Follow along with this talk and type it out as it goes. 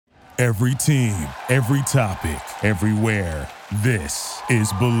Every team, every topic, everywhere. This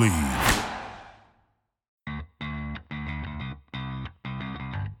is Believe.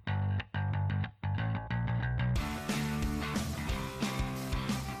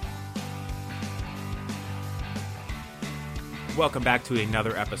 Welcome back to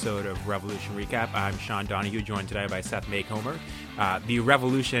another episode of Revolution Recap. I'm Sean Donahue, joined today by Seth Maycomer. The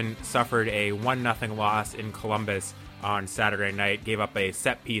Revolution suffered a 1-0 loss in Columbus on Saturday night, gave up a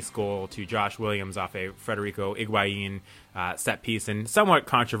set-piece goal to Josh Williams off a Federico Higuain set-piece in somewhat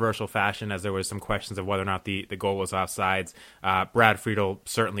controversial fashion, as there was some questions of whether or not the goal was offsides. Brad Friedel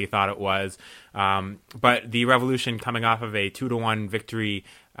certainly thought it was. But the Revolution, coming off of a 2-1 victory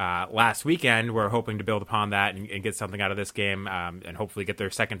last weekend, we're hoping to build upon that and get something out of this game, and hopefully get their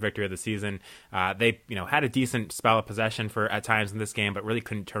second victory of the season. They had a decent spell of possession at times in this game, but really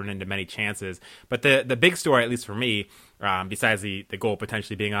couldn't turn into many chances. But the big story, at least for me, besides the goal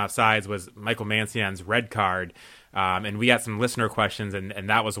potentially being offsides, was Michael Mancien's red card. And we got some listener questions, and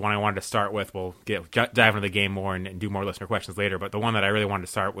that was the one I wanted to start with. We'll dive into the game more and do more listener questions later. But the one that I really wanted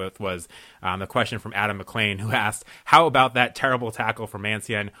to start with was the question from Adam McLean, who asked, how about that terrible tackle from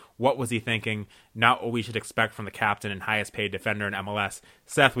Mancien? What was he thinking? Not what we should expect from the captain and highest paid defender in MLS.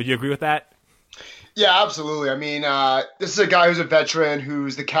 Seth, would you agree with that? Yeah, absolutely. I mean, this is a guy who's a veteran,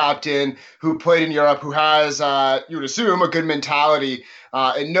 who's the captain, who played in Europe, who has, you would assume, a good mentality,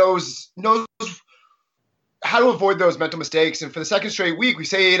 and knows how to avoid those mental mistakes. And for the second straight week, we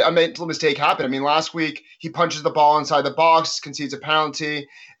say a mental mistake happened. I mean, last week he punches the ball inside the box, concedes a penalty,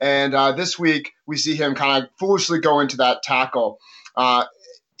 and this week we see him kind of foolishly go into that tackle.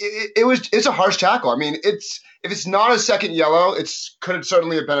 It's a harsh tackle. I mean, if it's not a second yellow, could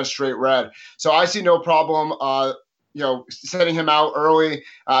certainly have been a straight red. So I see no problem, setting him out early.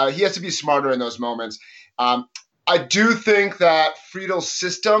 He has to be smarter in those moments. I do think that Friedel's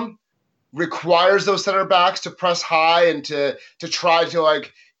system requires those center backs to press high and to try to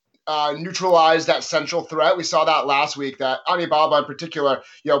neutralize that central threat. We saw that last week, that Ani Baba in particular,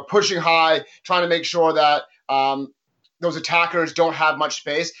 pushing high, trying to make sure that those attackers don't have much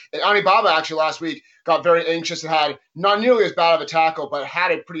space. And Ani Baba actually last week got very anxious and had not nearly as bad of a tackle, but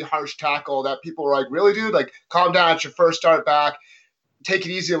had a pretty harsh tackle that people were like, really, dude? Like, calm down. It's your first start back. Take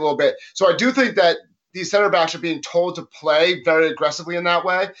it easy a little bit. So I do think that these center backs are being told to play very aggressively in that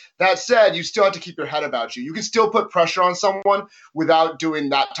way. That said, you still have to keep your head about you. You can still put pressure on someone without doing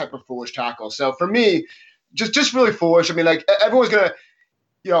that type of foolish tackle. So for me, just really foolish. I mean, like, everyone's going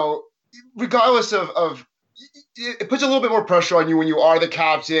to, regardless of it puts a little bit more pressure on you when you are the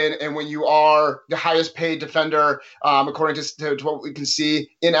captain and when you are the highest paid defender, according to what we can see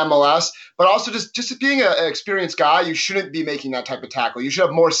in MLS. But also just being an experienced guy, you shouldn't be making that type of tackle. You should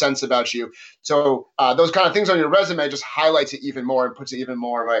have more sense about you. So those kind of things on your resume just highlights it even more and puts it even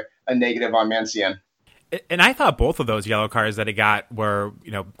more of a negative on Mancien. And I thought both of those yellow cards that he got were,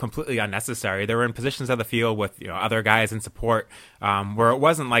 completely unnecessary. They were in positions of the field with, other guys in support, where it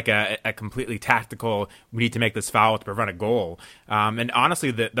wasn't like a completely tactical, we need to make this foul to prevent a goal. And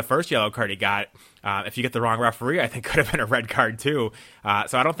honestly, the first yellow card he got, if you get the wrong referee, I think could have been a red card too.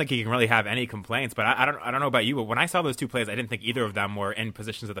 So I don't think he can really have any complaints. But I don't know about you, but when I saw those two plays, I didn't think either of them were in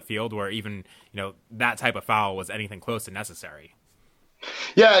positions of the field where even, that type of foul was anything close to necessary.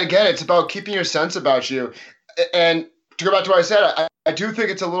 Yeah, again, it's about keeping your sense about you. And to go back to what I said, I do think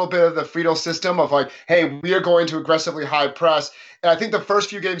it's a little bit of the Friedel system of like, hey, we are going to aggressively high press. And I think the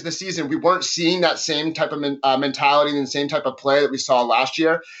first few games of the season, we weren't seeing that same type of mentality and the same type of play that we saw last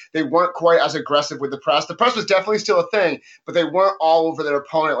year. They weren't quite as aggressive with the press. The press was definitely still a thing, but they weren't all over their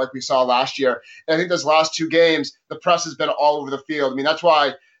opponent like we saw last year. And I think those last two games, the press has been all over the field. I mean, that's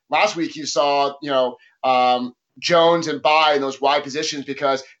why last week you saw, Jones and Bai in those wide positions,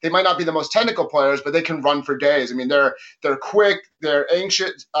 because they might not be the most technical players, but they can run for days. I mean, they're quick, they're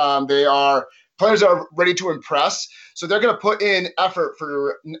anxious, they are players that are ready to impress. So they're going to put in effort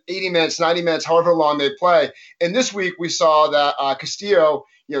for 80 minutes, 90 minutes, however long they play. And this week we saw that Castillo,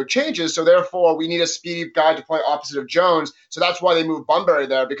 changes. So therefore we need a speedy guy to play opposite of Jones. So that's why they moved Bunbury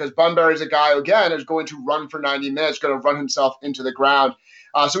there, because Bunbury is a guy who, again, is going to run for 90 minutes, going to run himself into the ground.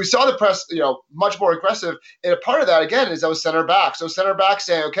 So we saw the press, much more aggressive. And a part of that, again, is those center backs. So center backs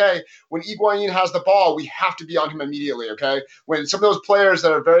saying, okay, when Higuain has the ball, we have to be on him immediately, okay? When some of those players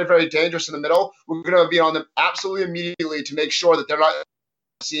that are very, very dangerous in the middle, we're going to be on them absolutely immediately to make sure that they're not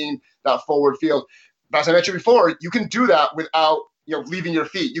seeing that forward field. But as I mentioned before, you can do that without, leaving your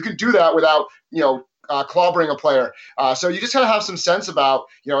feet. You can do that without, clobbering a player. So you just got to have some sense about,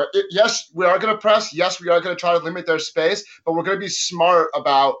 yes, we are going to press. Yes, we are going to try to limit their space, but we're going to be smart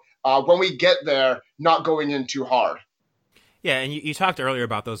about when we get there, not going in too hard. Yeah, and you talked earlier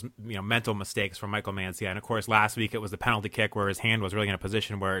about those mental mistakes from Michael Mancienne. And of course, last week it was the penalty kick where his hand was really in a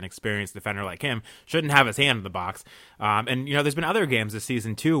position where an experienced defender like him shouldn't have his hand in the box. And there's been other games this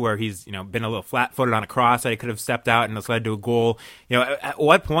season too where he's been a little flat-footed on a cross that he could have stepped out and it's led to a goal. At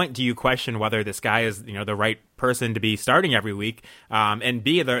what point do you question whether this guy is the right person to be starting every week, and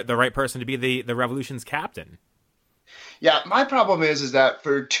be the right person to be the Revolution's captain? Yeah, my problem is that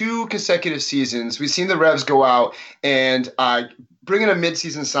for 2 consecutive seasons, we've seen the Revs go out and bring in a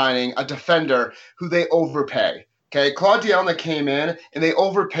midseason signing, a defender who they overpay. Okay, Claude Dielna came in and they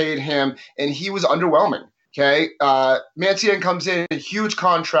overpaid him, and he was underwhelming. Okay, Mancienne comes in, a huge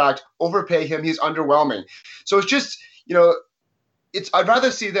contract, overpay him, he's underwhelming. So it's just, I'd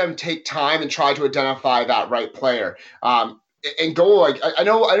rather see them take time and try to identify that right player. And go I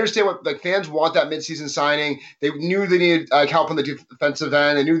understand what fans want, that midseason signing. They knew they needed help on the defensive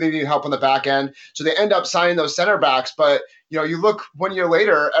end. They knew they needed help on the back end. So they end up signing those center backs. But you look 1 year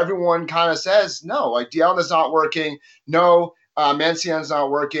later, everyone kind of says no. Dielna's not working. No, Mancienne's not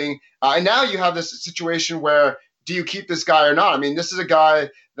working. And now you have this situation where do you keep this guy or not? I mean, this is a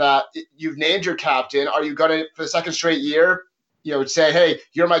guy that you've named your captain. Are you going to, for the second straight year, say, hey,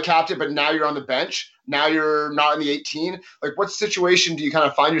 you're my captain, but now you're on the bench. Now you're not in the 18. What situation do you kind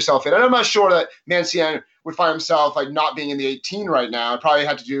of find yourself in? And I'm not sure that Mancienne would find himself not being in the 18 right now. It probably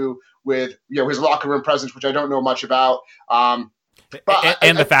had to do with his locker room presence, which I don't know much about. But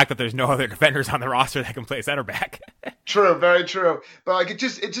the fact that there's no other defenders on the roster that can play center back. True, very true. But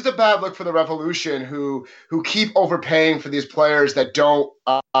it's just a bad look for the Revolution who keep overpaying for these players that don't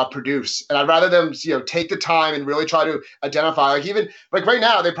produce. And I'd rather them take the time and really try to identify. Even right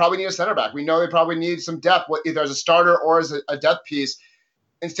now, they probably need a center back. We know they probably need some depth, either as a starter or as a depth piece.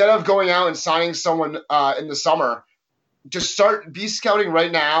 Instead of going out and signing someone in the summer, just be scouting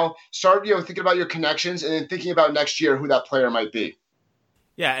right now. Start thinking about your connections and then thinking about next year who that player might be.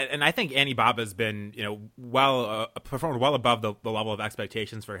 Yeah, and I think Andy Baba's been, performed well above the level of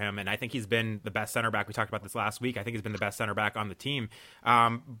expectations for him, and I think he's been the best center back. We talked about this last week. I think he's been the best center back on the team.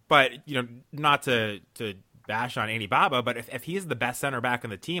 But not to bash on Andy Baba, but if he's the best center back on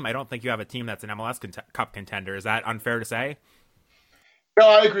the team, I don't think you have a team that's an MLS Cup contender. Is that unfair to say? No,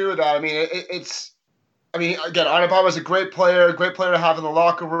 I agree with that. I mean, again, Anibaba is a great player to have in the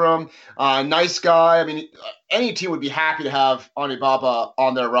locker room. Nice guy. I mean, any team would be happy to have Anibaba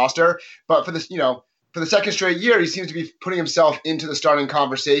on their roster. But for this, for the second straight year, he seems to be putting himself into the starting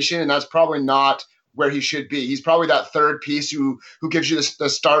conversation, and that's probably not where he should be. He's probably that third piece who gives you the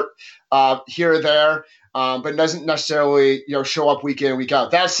start here or there. But doesn't necessarily, show up week in and week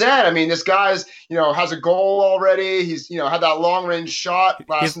out. That said, I mean, this guy's, has a goal already. He's, had that long range shot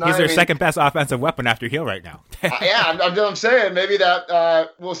last night. He's their second best offensive weapon after Hill right now. Yeah, I'm saying maybe that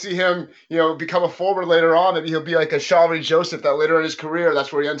we'll see him, become a forward later on. Maybe he'll be like a Shalvey Joseph that later in his career,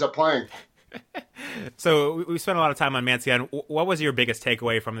 that's where he ends up playing. So we spent a lot of time on Mancienne. What was your biggest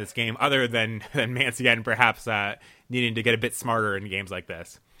takeaway from this game, other than Mancienne perhaps needing to get a bit smarter in games like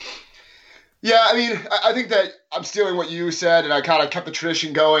this? Yeah, I mean, I think that I'm stealing what you said, and I kind of kept the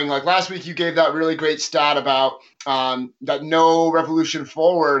tradition going. Last week, you gave that really great stat about that no Revolution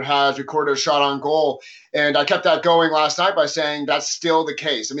forward has recorded a shot on goal, and I kept that going last night by saying that's still the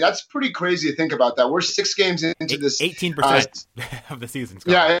case. I mean, that's pretty crazy to think about that. We're 6 games into this. 18% of the season.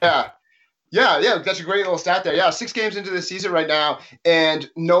 Yeah. That's a great little stat there. Yeah, 6 games into the season right now, and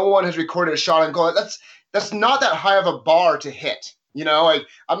no one has recorded a shot on goal. That's not that high of a bar to hit.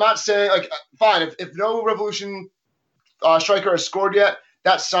 I'm not saying fine if no Revolution striker has scored yet,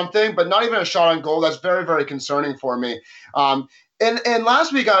 that's something, but not even a shot on goal. That's very, very concerning for me. And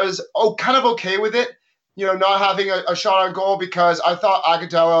last week I was kind of okay with it, not having a shot on goal, because I thought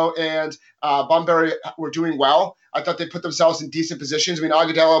Agudelo and Bunbury were doing well. I thought they put themselves in decent positions. I mean,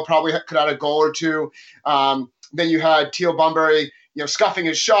 Agudelo probably could add a goal or two. Then you had Teal Bunbury, scuffing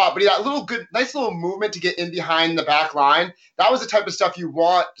his shot, but he had nice little movement to get in behind the back line. That was the type of stuff you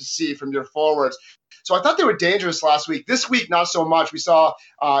want to see from your forwards. So I thought they were dangerous last week. This week, not so much. We saw,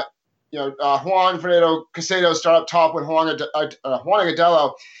 Juan Fernando Caicedo start up top with Juan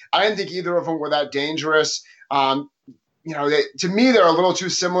Agudelo. I didn't think either of them were that dangerous. To me, they're a little too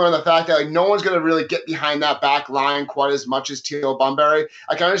similar in the fact that no one's going to really get behind that back line quite as much as Teal Bunbury.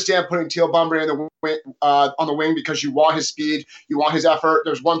 I can understand putting Teal Bunbury on the wing because you want his speed, you want his effort.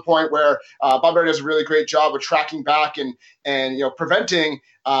 There's one point where Bunbury does a really great job of tracking back and preventing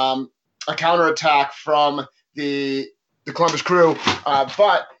a counterattack from the Columbus Crew.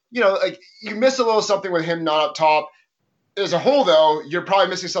 But you miss a little something with him not up top. As a whole, though, you're probably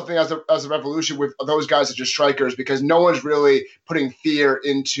missing something as a Revolution with those guys as just strikers, because no one's really putting fear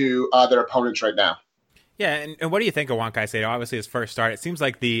into their opponents right now. Yeah, and what do you think of Juan Caicedo? Obviously, his first start. It seems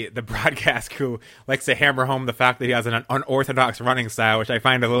like the broadcast crew likes to hammer home the fact that he has an unorthodox running style, which I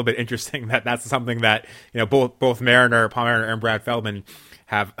find a little bit interesting. That's something that both Paul Mariner, and Brad Feldman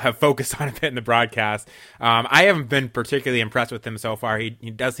have focused on a bit in the broadcast. I haven't been particularly impressed with him so far. He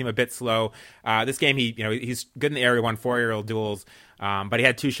does seem a bit slow. This game, he's good in the area, won 4 aerial duels. But he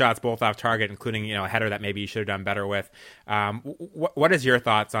had 2 shots, both off target, including a header that maybe he should have done better with. What is your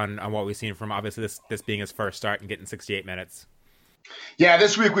thoughts on what we've seen from obviously this being his first start and getting 68 minutes? Yeah,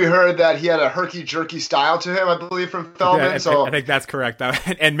 this week we heard that he had a herky-jerky style to him, I believe, from Feldman. I think that's correct.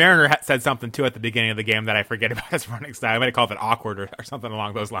 And Mariner said something, too, at the beginning of the game that I forget about his running style. I might have called it awkward or something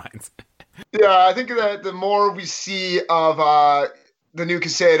along those lines. Yeah, I think that the more we see of the new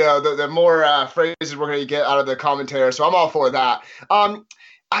Caicedo, the more phrases we're going to get out of the commentator. So I'm all for that.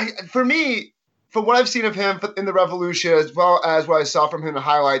 For me, from what I've seen of him in the Revolution, as well as what I saw from him in the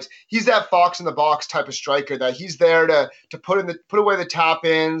highlights, he's that fox in the box type of striker that he's there to put away the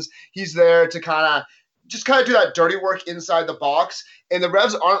tap-ins. He's there to kind of do that dirty work inside the box. And the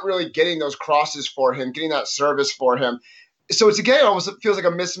Revs aren't really getting those crosses for him, getting that service for him. So it's, again, almost feels like a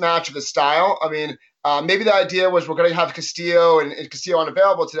mismatch of the style. I mean, maybe the idea was we're going to have Castillo and Castillo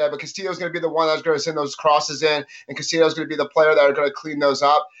unavailable today, but Castillo's going to be the one that's going to send those crosses in, and Castillo's going to be the player that are going to clean those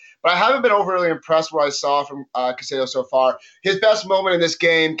up. But I haven't been overly impressed with what I saw from Caicedo so far. His best moment in this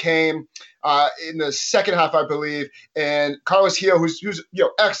game came in the second half, I believe, and Carlos Gil, who's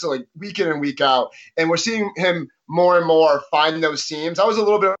excellent week in and week out, and we're seeing him more and more find those seams. That was a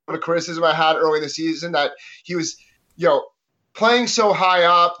little bit of a criticism I had early in the season, that he was playing so high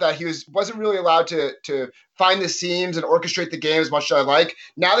up that he wasn't really allowed to find the seams and orchestrate the game as much as I like.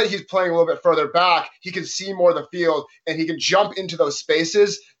 Now that he's playing a little bit further back, he can see more of the field and he can jump into those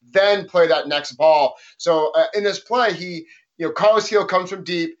spaces, then play that next ball. So in this play, Carlos Gil comes from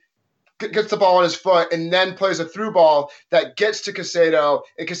deep, gets the ball on his foot, and then plays a through ball that gets to Caicedo,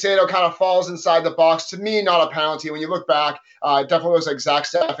 and Caicedo kind of falls inside the box. To me, not a penalty. When you look back, it definitely looks like Zach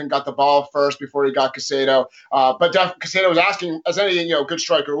Steffen got the ball first before he got Caicedo. But Caicedo was asking, as any good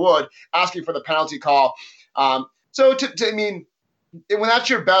striker would, asking for the penalty call. So when that's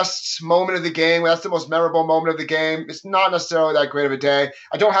your best moment of the game, when that's the most memorable moment of the game, it's not necessarily that great of a day.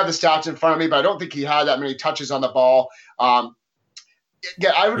 I don't have the stats in front of me, but I don't think he had that many touches on the ball.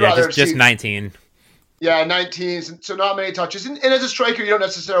 Yeah, I would rather just 19. Yeah, 19. So not many touches. And as a striker, you don't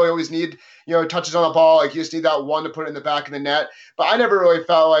necessarily always need touches on the ball. Like, you just need that one to put it in the back of the net. But I never really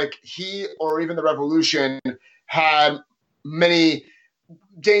felt like he or even the Revolution had many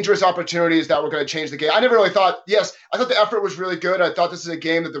dangerous opportunities that were going to change the game. I never really thought. Yes, I thought the effort was really good. I thought this is a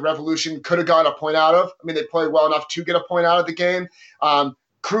game that the Revolution could have gotten a point out of. I mean, they played well enough to get a point out of the game.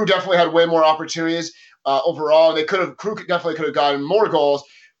 Crew definitely had way more opportunities. Overall, Crew definitely could have gotten more goals,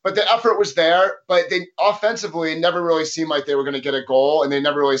 but the effort was there. But they offensively never really seemed like they were going to get a goal, and they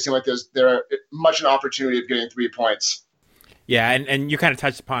never really seemed like there much an opportunity of getting 3 points. Yeah, and you kind of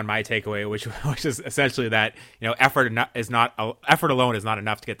touched upon my takeaway, which is essentially that effort alone is not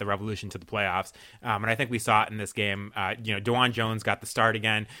enough to get the Revolution to the playoffs, and I think we saw it in this game. DeJuan Jones got the start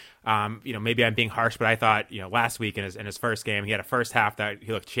again. Maybe I'm being harsh, but I thought last week in his first game, he had a first half that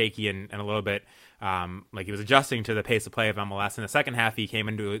he looked shaky and a little bit like he was adjusting to the pace of play of MLS. In the second half, he came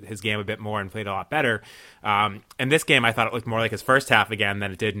into his game a bit more and played a lot better. In this game, I thought it looked more like his first half again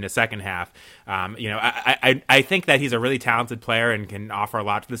than it did in the second half. I think that he's a really talented player and can offer a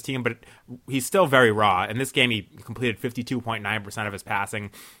lot to this team, but he's still very raw. In this game, he completed 52.9% of his passing.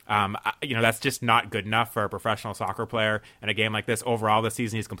 That's just not good enough for a professional soccer player in a game like this. Overall this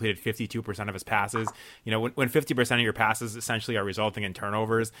season, he's completed 52% of his passes. When 50% of your passes essentially are resulting in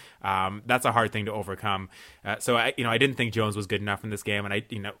turnovers, that's a hard thing to overcome. So I didn't think Jones was good enough in this game.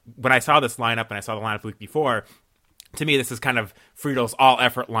 And when I saw this lineup and I saw the lineup the week before, to me, this is kind of Friedel's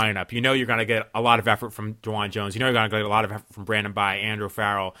all-effort lineup. You're going to get a lot of effort from DeJuan Jones. You're going to get a lot of effort from Brandon Bye, Andrew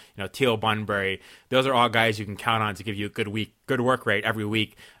Farrell, Teal Bunbury. Those are all guys you can count on to give you a good work rate every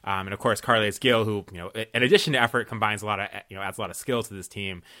week. And of course, Carles Gil, who in addition to effort, combines a lot of adds a lot of skill to this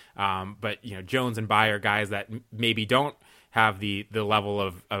team. But Jones and Bye are guys that maybe don't have the level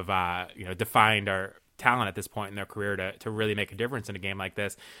of defined or talent at this point in their career to really make a difference in a game like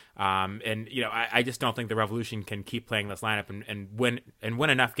this. I just don't think the Revolution can keep playing this lineup and win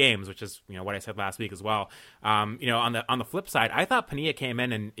enough games, which is what I said last week as well. On the flip side, I thought Pania came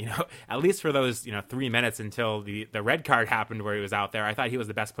in and at least for those 3 minutes until the red card happened where he was out there, I thought he was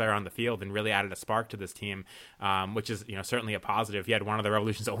the best player on the field and really added a spark to this team, which is certainly a positive. He had one of the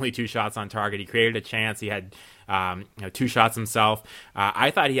Revolution's only 2 shots on target. He created a chance. He had 2 shots himself.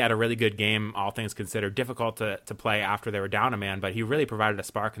 I thought he had a really good game, all things considered. difficult to play after they were down a man, but he really provided a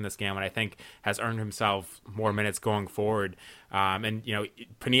spark in this game, and I think has earned himself more minutes going forward. And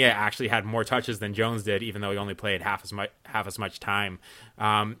Pania actually had more touches than Jones did, even though he only played half as much time.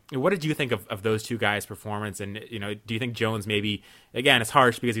 What did you think of those two guys' performance? And do you think Jones maybe, again, it's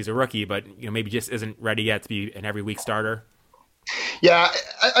harsh because he's a rookie, but maybe just isn't ready yet to be an every week starter? Yeah,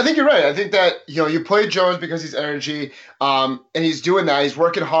 I think you're right. I think that you play Jones because he's energy, and he's doing that. He's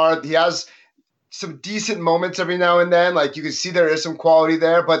working hard. He has some decent moments every now and then. Like, you can see there is some quality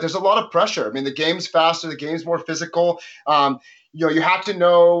there, but there's a lot of pressure. I mean, the game's faster, the game's more physical. You have to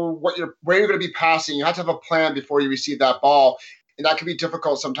know where you're going to be passing. You have to have a plan before you receive that ball. And that can be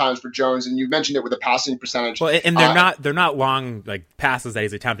difficult sometimes for Jones. And you mentioned it with the passing percentage. Well, and they're not long like passes that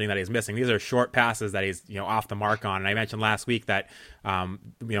he's attempting that he's missing. These are short passes that he's off the mark on. And I mentioned last week that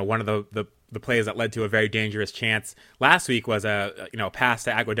one of the plays that led to a very dangerous chance last week was a pass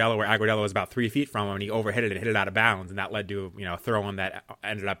to Agudelo where Agudelo was about 3 feet from him and he overhit it and hit it out of bounds, and that led to a throw-in that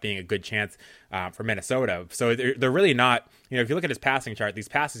ended up being a good chance for Minnesota. So they're really not, if you look at his passing chart, these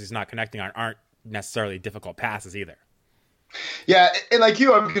passes he's not connecting on aren't necessarily difficult passes either. Yeah, and like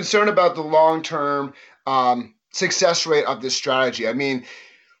you, I'm concerned about the long-term success rate of this strategy. I mean,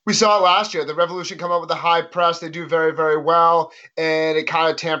 we saw it last year. The Revolution come up with a high press. They do very, very well, and it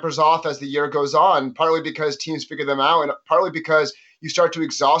kind of tampers off as the year goes on, partly because teams figure them out and partly because you start to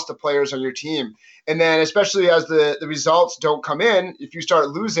exhaust the players on your team. And then especially as the results don't come in, if you start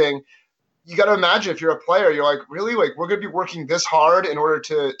losing, you got to imagine if you're a player, you're like, really? Like, we're going to be working this hard in order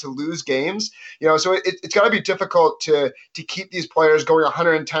to lose games? So it's got to be difficult to keep these players going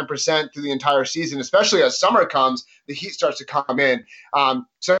 110% through the entire season, especially as summer comes, the heat starts to come in.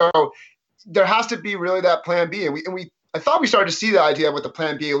 So there has to be really that plan B. I thought we started to see the idea with the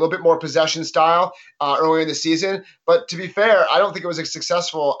plan B, a little bit more possession style earlier in the season. But to be fair, I don't think it was as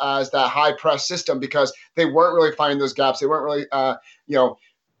successful as that high press system because they weren't really finding those gaps. They weren't really,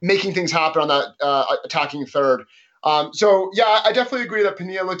 making things happen on that attacking third. So yeah, I definitely agree that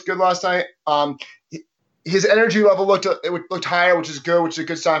Pania looked good last night. His energy level looked higher, which is good, which is a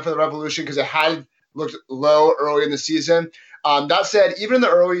good sign for the Revolution because it had looked low early in the season. That said, even in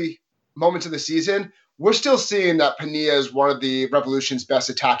the early moments of the season, we're still seeing that Pania is one of the Revolution's best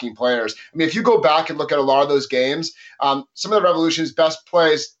attacking players. I mean, if you go back and look at a lot of those games, some of the Revolution's best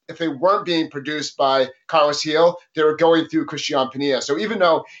plays, if they weren't being produced by Carlos Gil, they were going through Cristian Pania. So even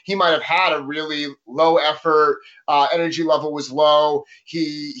though he might have had a really low effort, energy level was low,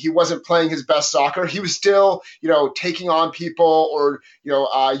 he wasn't playing his best soccer, he was still, taking on people or,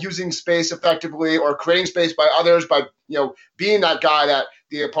 using space effectively or creating space by others by, being that guy that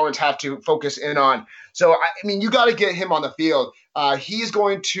the opponents have to focus in on. So, I mean, you got to get him on the field. He's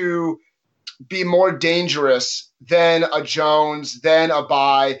going to be more dangerous than a Jones, than a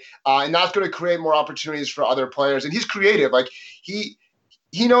Bai, and that's going to create more opportunities for other players. And he's creative. Like, he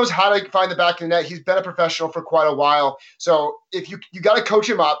knows how to find the back of the net. He's been a professional for quite a while. So if you got to coach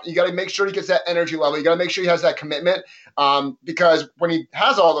him up, you got to make sure he gets that energy level. You got to make sure he has that commitment because when he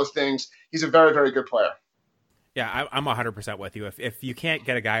has all those things, he's a very, very good player. Yeah, I'm 100% with you. If you can't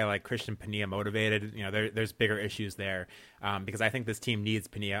get a guy like Cristian Pania motivated, there's bigger issues there because I think this team needs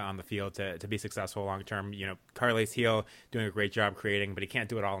Pania on the field to be successful long term. Carles Gil doing a great job creating, but he can't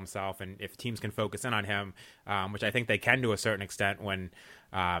do it all himself. And if teams can focus in on him, which I think they can to a certain extent when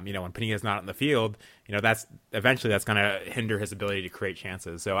when Pania is not on the field, that's eventually going to hinder his ability to create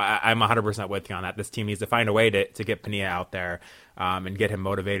chances. So I'm 100% with you on that. This team needs to find a way to get Pania out there and get him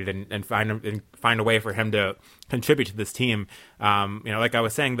motivated and find a way for him to contribute to this team. Like I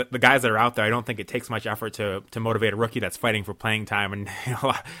was saying, the guys that are out there, I don't think it takes much effort to motivate a rookie that's fighting for playing time. And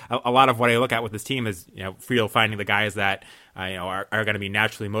a lot of what I look at with this team is Friedel finding the guys that are going to be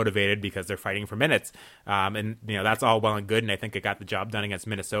naturally motivated because they're fighting for minutes. And that's all well and good. And I think it got the job done against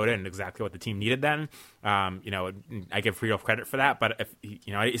Minnesota and exactly what the team needed then. I give Friedel credit for that, but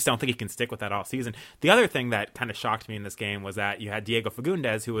I just don't think he can stick with that all season. The other thing that kind of shocked me in this game was that you had Diego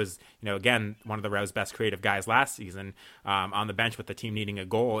Fagundez, who was, again, one of the Revs' best creative guys last season, on the bench with the team needing a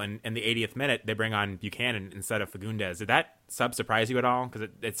goal. And in the 80th minute, they bring on Buchanan instead of Fagundez. Did that sub surprise you at all? Because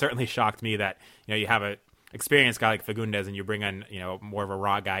it certainly shocked me that, you have a experienced guy like Fagundez and you bring on, more of a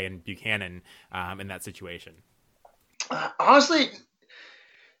raw guy in Buchanan in that situation. Honestly,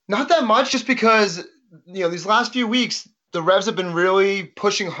 not that much, just because, these last few weeks, the Revs have been really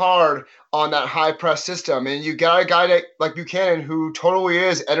pushing hard on that high press system. And you got a guy like Buchanan who totally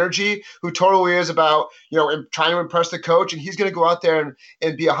is energy, who totally is about, trying to impress the coach. And he's going to go out there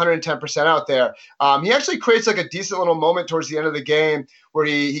and be 110% out there. He actually creates like a decent little moment towards the end of the game where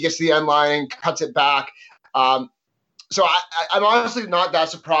he gets to the end line and cuts it back. So I'm honestly not that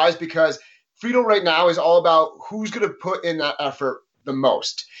surprised because Friedel right now is all about who's going to put in that effort the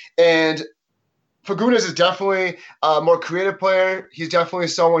most. And Fagundez is definitely a more creative player. He's definitely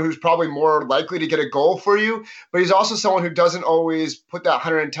someone who's probably more likely to get a goal for you, but he's also someone who doesn't always put that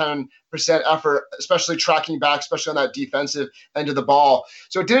 110% effort, especially tracking back, especially on that defensive end of the ball.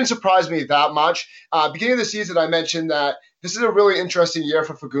 So it didn't surprise me that much. Beginning of the season, I mentioned that this is a really interesting year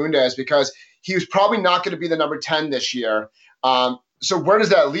for Fagundez because he was probably not going to be the number 10 this year. So where does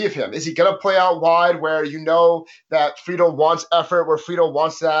that leave him? Is he going to play out wide where you know that Friedel wants effort, where Friedel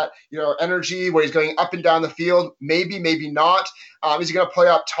wants that, energy, where he's going up and down the field? Maybe, maybe not. Is he going to play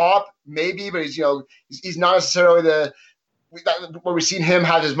up top? Maybe, but he's not necessarily where we've seen him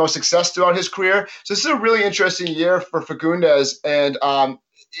have his most success throughout his career. So this is a really interesting year for Fagundez, and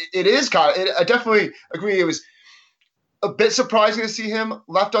it is I definitely agree. It was a bit surprising to see him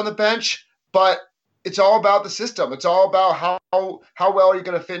left on the bench, but it's all about the system. It's all about how well are you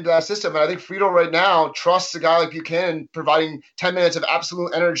going to fit into that system. And I think Friedel right now trusts a guy like Buchanan providing 10 minutes of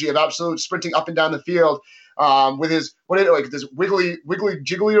absolute energy, of absolute sprinting up and down the field with his this wiggly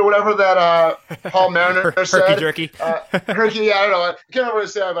jiggly or whatever that Paul Mariner said. Herky jerky. Herky, I don't know. I can't remember what it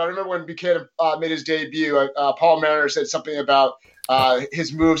said, but I remember when Buchanan made his debut, Paul Mariner said something about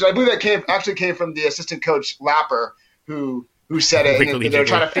his moves. And I believe that came from the assistant coach Lapper, who said it, and they're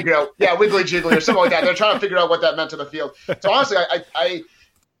trying to figure out, wiggly jiggly or something like that. They're trying to figure out what that meant to the field. So honestly,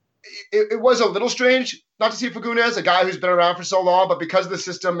 it was a little strange not to see Fagundez, a guy who's been around for so long, but because of the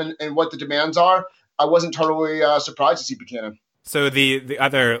system and what the demands are, I wasn't totally surprised to see Buchanan. So the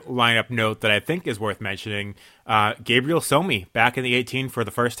other lineup note that I think is worth mentioning, Gabriel Somi back in the 18 for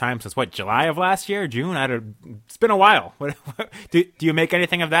the first time since July of last year, June? It's been a while. Do you make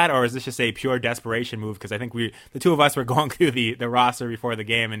anything of that, or is this just a pure desperation move? Because I think the two of us were going through the roster before the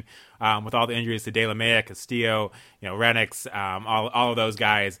game, and with all the injuries to De La Mea, Castillo, Renix, all of those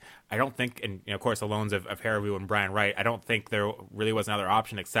guys, I don't think, and of course the loans of Harivu and Brian Wright, I don't think there really was another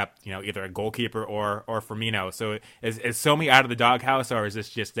option except either a goalkeeper or Firmino. So is Somi out of the doghouse, or is this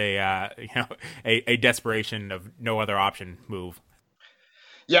just a desperation of no other option move?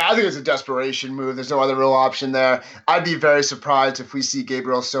 Yeah, I think it's a desperation move. There's no other real option there. I'd be very surprised if we see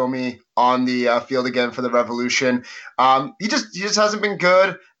Gabriel Somi on the field again for the Revolution. He just hasn't been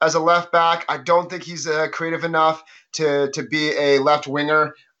good as a left back. I don't think he's creative enough to be a left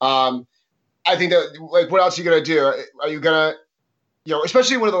winger. I think that what else are you gonna do? Are you gonna,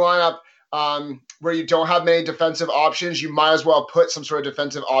 especially with the lineup where you don't have many defensive options, you might as well put some sort of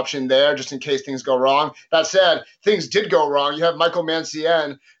defensive option there just in case things go wrong. That said, things did go wrong. You have Michael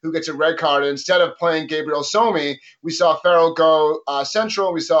Mancien who gets a red card. Instead of playing Gabriel Somi, we saw Farrell go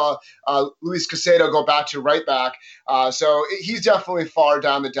central. We saw Luis Caicedo go back to right back. So he's definitely far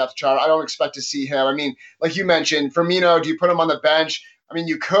down the depth chart. I don't expect to see him. I mean, like you mentioned, Firmino, do you put him on the bench? I mean,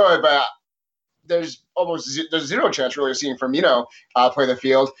 you could, but there's zero chance really of seeing Firmino play the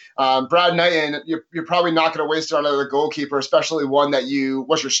field. Brad Knighton, you're probably not going to waste it on another goalkeeper, especially one that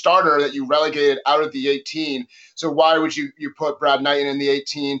was your starter that you relegated out of the 18. So why would you put Brad Knighton in the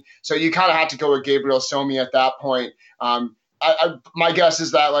 18? So you kind of have to go with Gabriel Somi at that point. My guess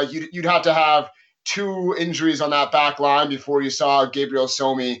is that you'd have to have two injuries on that back line before you saw Gabriel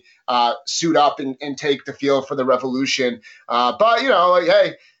Somi suit up and take the field for the Revolution. But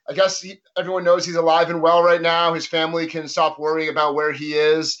hey, I guess everyone knows he's alive and well right now. His family can stop worrying about where he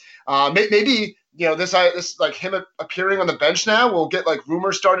is. Maybe this him appearing on the bench now will get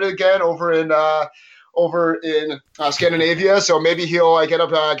rumors started again over in Scandinavia. So maybe he'll end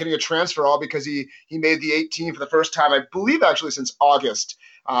up getting a transfer all because he made the 18 for the first time, I believe, actually since August.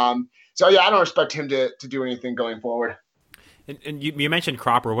 So yeah, I don't expect him to do anything going forward. And you mentioned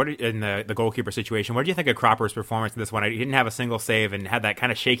Cropper. What in the goalkeeper situation? What do you think of Cropper's performance in this one? He didn't have a single save and had that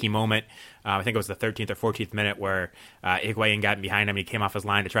kind of shaky moment. I think it was the 13th or 14th minute where Higuain got behind him. He came off his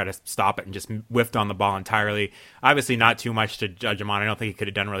line to try to stop it and just whiffed on the ball entirely. Obviously, not too much to judge him on. I don't think he could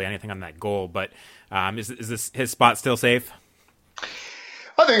have done really anything on that goal. But is his spot still safe?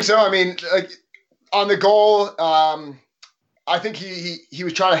 I think so. I mean, on the goal. I think he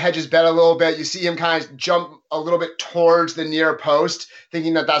was trying to hedge his bet a little bit. You see him kind of jump a little bit towards the near post,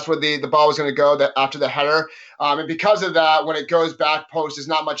 thinking that that's where the ball was going to go after the header. And because of that, when it goes back post, there's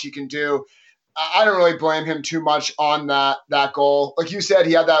not much he can do. I don't really blame him too much on that goal. Like you said,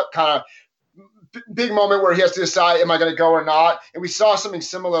 he had that kind of big moment where he has to decide, am I going to go or not? And we saw something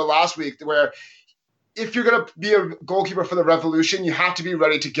similar last week where if you're going to be a goalkeeper for the Revolution, you have to be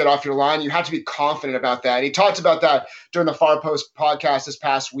ready to get off your line. You have to be confident about that. And he talked about that during the Far Post podcast this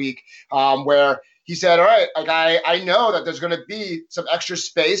past week, where he said, all right, I know that there's going to be some extra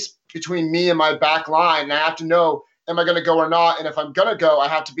space between me and my back line, and I have to know, am I going to go or not? And if I'm going to go, I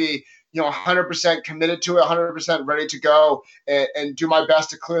have to be 100% committed to it, 100% ready to go, and do my best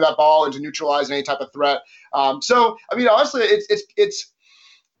to clear that ball and to neutralize any type of threat. So, I mean, honestly, it's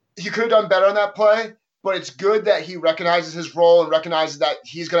he could have done better on that play, but it's good that he recognizes his role and recognizes that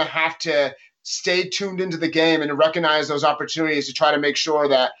he's going to have to stay tuned into the game and recognize those opportunities to try to make sure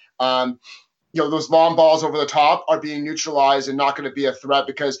that those long balls over the top are being neutralized and not going to be a threat,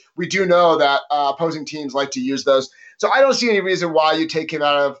 because we do know that opposing teams like to use those. So I don't see any reason why you take him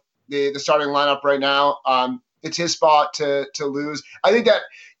out of the starting lineup right now. It's his spot to lose. I think that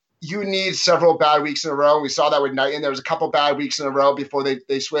you need several bad weeks in a row. We saw that with Knighton. There was a couple bad weeks in a row before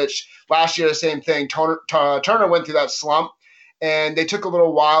they switched. Last year, the same thing. Turner went through that slump, and they took a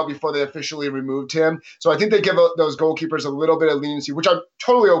little while before they officially removed him. So I think they give those goalkeepers a little bit of leniency, which I'm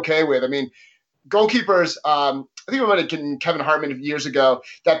totally okay with. I mean, goalkeepers, I think we might have gotten Kevin Hartman years ago,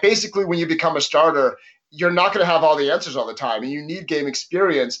 that basically when you become a starter, you're not going to have all the answers all the time, and you need game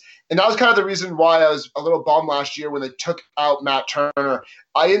experience. And that was kind of the reason why I was a little bummed last year when they took out Matt Turner.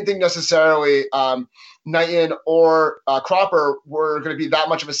 I didn't think necessarily Knighton or Cropper were going to be that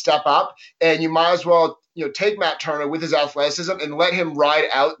much of a step up, and you might as well take Matt Turner with his athleticism and let him ride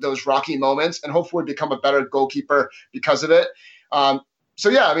out those rocky moments and hopefully become a better goalkeeper because of it. So,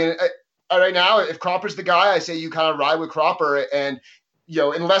 yeah, I mean, right now, if Cropper's the guy, I say you kind of ride with Cropper, and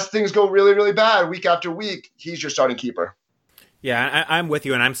unless things go really, really bad week after week, he's your starting keeper. Yeah, I'm with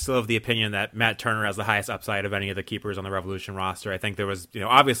you, and I'm still of the opinion that Matt Turner has the highest upside of any of the keepers on the Revolution roster. I think there was,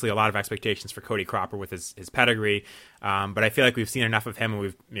 obviously a lot of expectations for Cody Cropper with his pedigree, but I feel like we've seen enough of him, and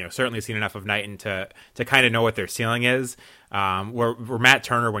we've certainly seen enough of Knighton to kind of know what their ceiling is. Where Matt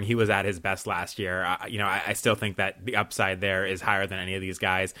Turner, when he was at his best last year, I still think that the upside there is higher than any of these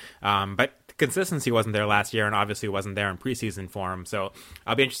guys. But consistency wasn't there last year, and obviously wasn't there in preseason for him. So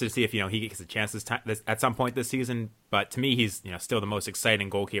I'll be interested to see if he gets a chance at some point this season. But to me, he's still the most exciting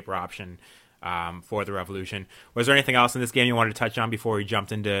goalkeeper option for the Revolution. Was there anything else in this game you wanted to touch on before we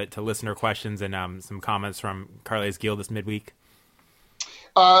jumped into listener questions and some comments from Carles Gil this midweek?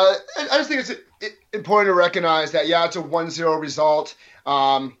 I just think it's important to recognize that it's a 1-0 result.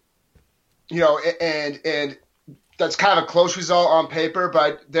 And that's kind of a close result on paper,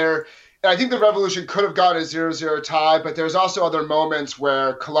 but I think the Revolution could have gotten a 0-0 tie, but there's also other moments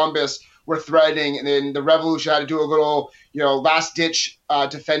where Columbus were threatening, and then the Revolution had to do a little, last-ditch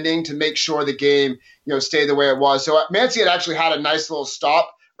defending to make sure the game, stayed the way it was. So Mancy had actually had a nice little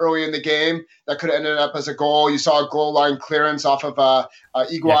stop early in the game that could have ended up as a goal. You saw a goal line clearance off of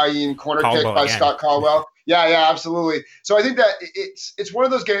Higuain corner kick by Scott Caldwell. Yeah, absolutely. So I think that it's one of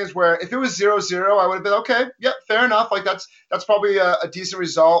those games where if it was 0-0, I would have been okay. Yeah, fair enough. Like that's probably a decent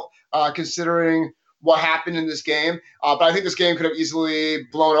result considering what happened in this game. But I think this game could have easily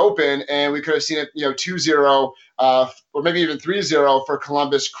blown open, and we could have seen it 2-0 or maybe even 3-0 for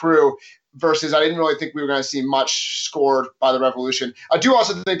Columbus Crew. Versus I didn't really think we were going to see much scored by the Revolution. I do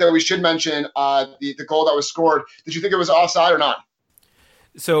also think that we should mention the goal that was scored. Did you think it was offside or not?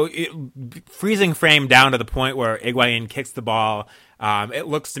 So freezing frame down to the point where Higuain kicks the ball, it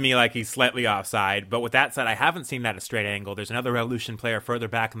looks to me like he's slightly offside. But with that said, I haven't seen that at straight angle. There's another Revolution player further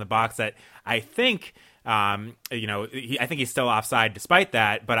back in the box that I think I think he's still offside despite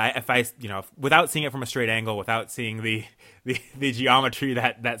that. But without seeing it from a straight angle, without seeing the geometry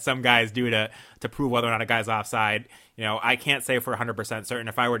that some guys do to prove whether or not a guy's offside, I can't say for 100% certain.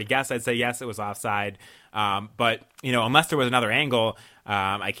 If I were to guess, I'd say yes, it was offside. But unless there was another angle,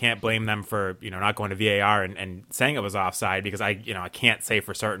 I can't blame them for not going to VAR and saying it was offside, because I can't say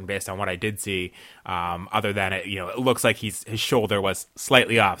for certain based on what I did see. Other than it looks like his shoulder was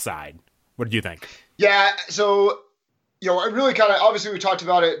slightly offside. What did you think? Yeah, so I really kind of, obviously we talked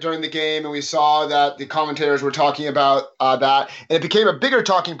about it during the game, and we saw that the commentators were talking about that, and it became a bigger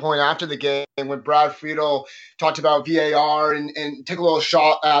talking point after the game when Brad Friedel talked about VAR and took a little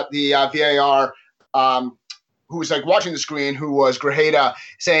shot at the VAR who was watching the screen, who was Grajeda,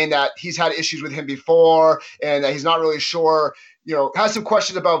 saying that he's had issues with him before and that he's not really sure, has some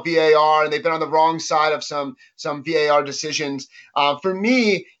questions about VAR, and they've been on the wrong side of some VAR decisions. For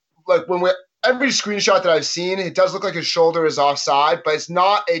me, every screenshot that I've seen, it does look like his shoulder is offside, but it's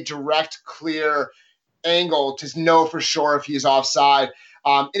not a direct, clear angle to know for sure if he's offside.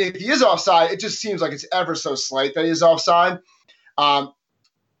 And if he is offside, it just seems like it's ever so slight that he is offside.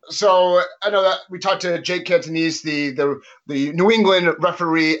 So I know that we talked to Jake Cantonese, the New England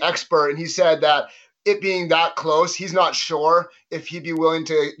referee expert, and he said that it being that close, he's not sure if he'd be willing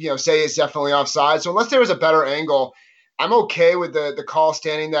to, say it's definitely offside. So unless there was a better angle, I'm okay with the call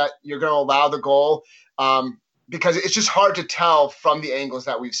standing that you're going to allow the goal because it's just hard to tell from the angles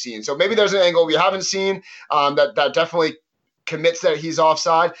that we've seen. So maybe there's an angle we haven't seen that definitely commits that he's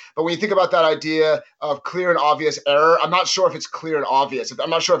offside. But when you think about that idea of clear and obvious error, I'm not sure if it's clear and obvious. I'm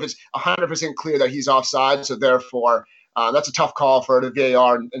not sure if it's 100% clear that he's offside. So therefore, that's a tough call for the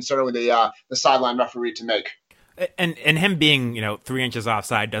VAR and certainly the sideline referee to make. And him being 3 inches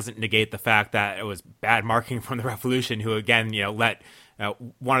offside doesn't negate the fact that it was bad marking from the Revolution, who again let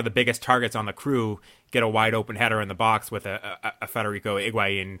one of the biggest targets on the Crew get a wide open header in the box with a Federico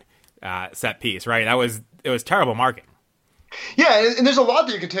Higuain set piece. Right, it was terrible marking. Yeah, and there's a lot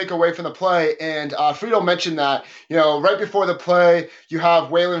that you can take away from the play, and Friedel mentioned that, right before the play, you have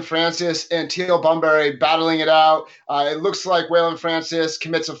Waylon Francis and Teal Bunbury battling it out. It looks like Waylon Francis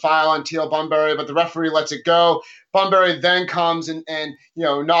commits a foul on Teal Bunbury, but the referee lets it go. Bunbury then comes and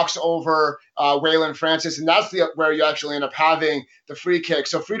knocks over Waylon Francis, and that's where you actually end up having the free kick.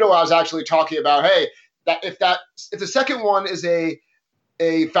 So Friedel was actually talking about, hey, if the second one is a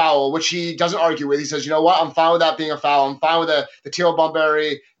foul, which he doesn't argue with. He says, you know what, I'm fine with that being a foul. I'm fine with the Teal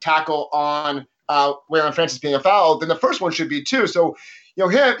Bunbury tackle on Waylon Francis being a foul. Then the first one should be too. So,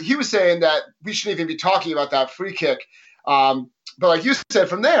 he was saying that we shouldn't even be talking about that free kick. But like you said,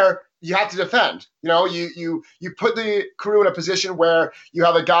 from there, you have to defend. You put the Crew in a position where you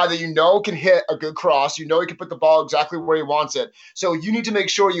have a guy that can hit a good cross. He can put the ball exactly where he wants it. So you need to make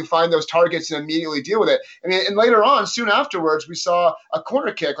sure you find those targets and immediately deal with it. And later on, soon afterwards, we saw a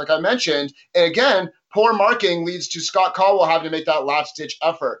corner kick, like I mentioned. And again, poor marking leads to Scott Caldwell having to make that last-ditch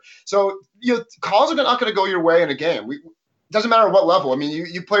effort. So calls are not going to go your way in a game. It doesn't matter what level.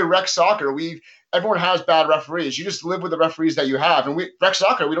 You play rec soccer. Everyone has bad referees. You just live with the referees that you have. And rec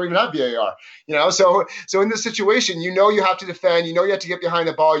soccer, we don't even have VAR. So in this situation, you have to defend. You have to get behind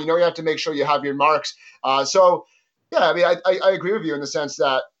the ball. You have to make sure you have your marks. I agree with you in the sense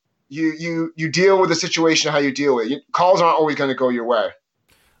that you deal with the situation how you deal with it. Calls aren't always going to go your way.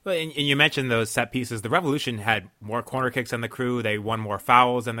 Well, and you mentioned those set pieces. The Revolution had more corner kicks than the Crew. They won more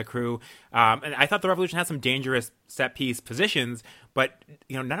fouls than the Crew. And I thought the Revolution had some dangerous set piece positions, but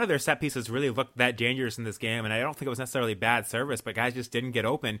none of their set pieces really looked that dangerous in this game. And I don't think it was necessarily bad service, but guys just didn't get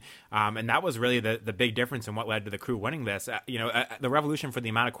open. And that was really the big difference in what led to the Crew winning this. The Revolution, for the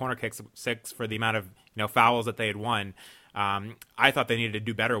amount of corner kicks, 6 for the amount of fouls that they had won. I thought they needed to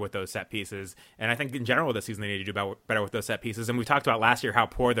do better with those set pieces. And I think in general this season they need to do better with those set pieces. And we talked about last year how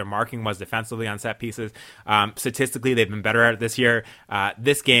poor their marking was defensively on set pieces. Statistically, they've been better at it this year.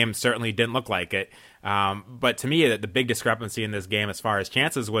 This game certainly didn't look like it. But to me, the big discrepancy in this game as far as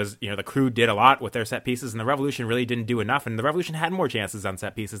chances was, the Crew did a lot with their set pieces and the Revolution really didn't do enough. And the Revolution had more chances on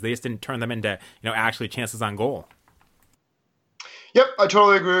set pieces. They just didn't turn them into, actually chances on goal. Yep, I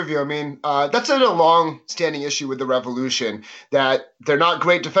totally agree with you. That's a long-standing issue with the Revolution, that they're not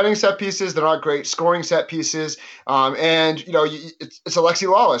great defending set pieces, they're not great scoring set pieces, and it's Alexi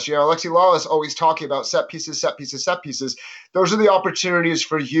Lawless. Alexi Lawless always talking about set pieces, set pieces, set pieces. Those are the opportunities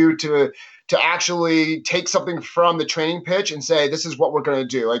for you to actually take something from the training pitch and say, this is what we're going to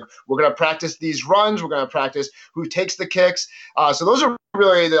do. Like, we're going to practice these runs. We're going to practice who takes the kicks. So those are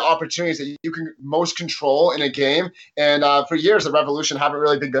really the opportunities that you can most control in a game. And for years, the Revolution haven't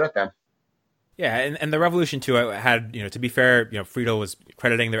really been good at them. Yeah, and the Revolution too had, to be fair, Friedel was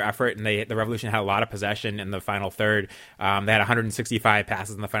crediting their effort, and the Revolution had a lot of possession in the final third. They had 165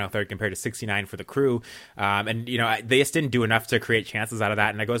 passes in the final third compared to 69 for the Crew, and they just didn't do enough to create chances out of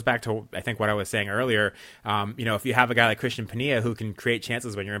that. And it goes back to, I think, what I was saying earlier. If you have a guy like Christian Penilla who can create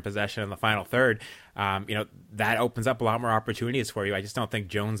chances when you're in possession in the final third, that opens up a lot more opportunities for you. I just don't think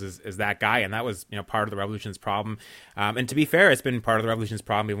Jones is that guy, and that was part of the Revolution's problem. And to be fair, it's been part of the Revolution's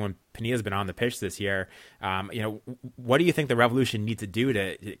problem even when Penilla's been on the pitch this year. What do you think the Revolution need to do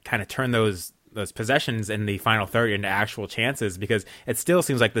to kind of turn those possessions in the final third into actual chances? Because it still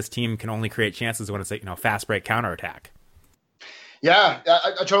seems like this team can only create chances when it's fast break counterattack. Yeah,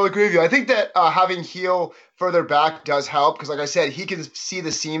 I totally agree with you. I think that having Heel further back does help because, like I said, he can see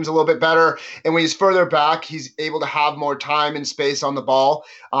the seams a little bit better. And when he's further back, he's able to have more time and space on the ball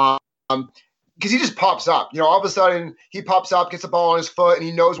because he just pops up. All of a sudden, he pops up, gets the ball on his foot, and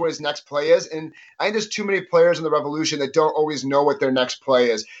he knows what his next play is. And I think there's too many players in the Revolution that don't always know what their next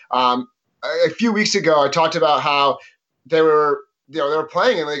play is. A few weeks ago, I talked about how they were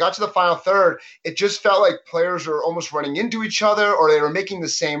playing, and when they got to the final third, it just felt like players were almost running into each other, or they were making the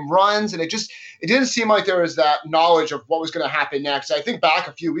same runs, and it didn't seem like there was that knowledge of what was going to happen next. I think back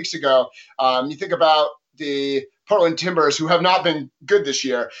a few weeks ago, you think about the Portland Timbers, who have not been good this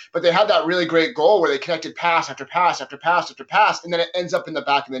year, but they had that really great goal where they connected pass after pass after pass after pass, and then it ends up in the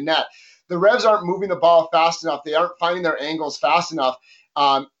back of the net. The Revs aren't moving the ball fast enough. They aren't finding their angles fast enough,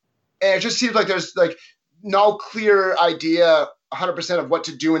 and it just seems like there's no clear idea 100% of what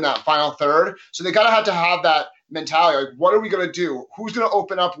to do in that final third. So they have to have that mentality. Like, what are we going to do? Who's going to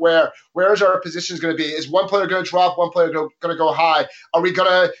open up where? Where's our positions going to be? Is one player going to drop? One player going to go high? Are we going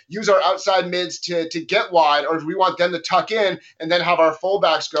to use our outside mids to get wide, or do we want them to tuck in and then have our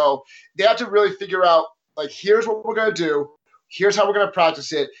fullbacks go? They have to really figure out, like, here's what we're going to do. Here's how we're going to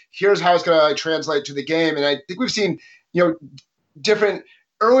practice it. Here's how it's going to translate to the game. And I think we've seen, different –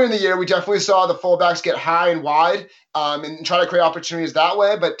 earlier in the year, we definitely saw the fullbacks get high and wide and try to create opportunities that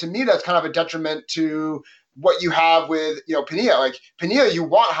way. But to me, that's kind of a detriment to what you have with, Pania. Like, Pania, you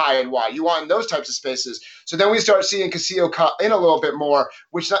want high and wide. You want in those types of spaces. So then we start seeing Castillo cut in a little bit more,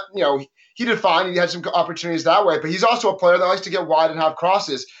 which, he did fine. He had some opportunities that way. But he's also a player that likes to get wide and have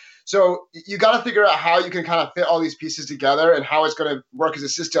crosses. So you got to figure out how you can kind of fit all these pieces together and how it's going to work as a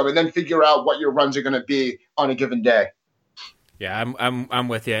system, and then figure out what your runs are going to be on a given day. Yeah, I'm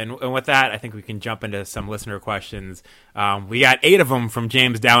with you, and with that, I think we can jump into some listener questions. We got 8 of them from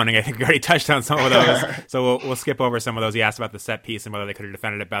James Downing. I think we already touched on some of those, so we'll skip over some of those. He asked about the set piece and whether they could have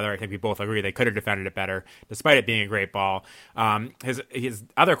defended it better. I think we both agree they could have defended it better, despite it being a great ball. His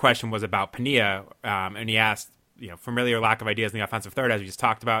other question was about Pania, and he asked, familiar lack of ideas in the offensive third, as we just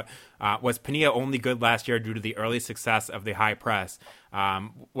talked about. Was Pania only good last year due to the early success of the high press?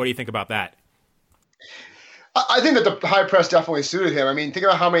 What do you think about that? I think that the high press definitely suited him. I mean, think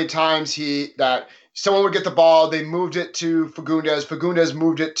about how many times that someone would get the ball, they moved it to Fagundes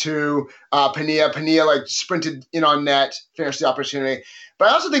moved it to Pania like sprinted in on net, finished the opportunity. But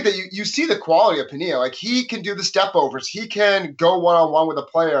I also think that you see the quality of Pania. Like, he can do the step overs, he can go one-on-one with a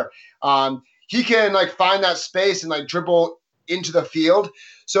player, he can like find that space and like dribble into the field.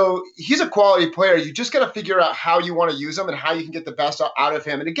 So he's a quality player. You just got to figure out how you want to use him and how you can get the best out of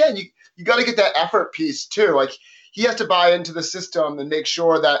him. And again, you got to get that effort piece too. Like, he has to buy into the system and make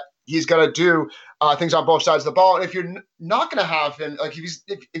sure that he's going to do things on both sides of the ball. And if you're not going to have him, like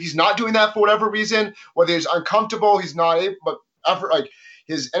if he's not doing that for whatever reason, whether he's uncomfortable, he's not able, but effort, like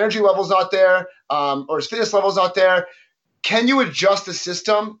his energy level's not there, or his fitness level's not there, can you adjust the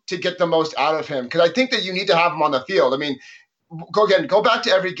system to get the most out of him? Because I think that you need to have him on the field. I mean, go back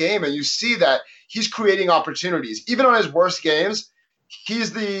to every game and you see that he's creating opportunities. Even on his worst games,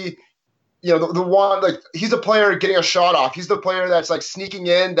 he's the one, like, he's the player getting a shot off. He's the player that's like sneaking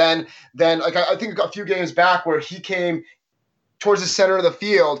in. Then like, I think a few games back where he came towards the center of the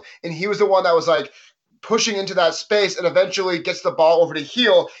field and he was the one that was like pushing into that space and eventually gets the ball over to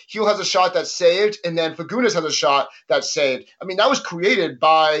Heel. Heel has a shot that's saved, and then Fagundes has a shot that's saved. I mean, that was created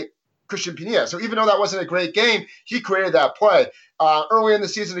by Christian Pania. So even though that wasn't a great game, he created that play. Early in the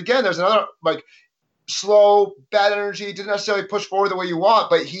season, again, there's another like slow, bad energy, didn't necessarily push forward the way you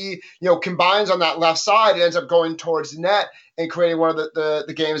want, but he, combines on that left side and ends up going towards the net and creating one of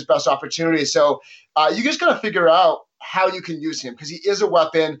the game's best opportunities. So you just got to figure out how you can use him, because he is a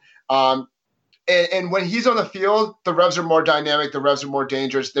weapon. And when he's on the field, the Revs are more dynamic, the Revs are more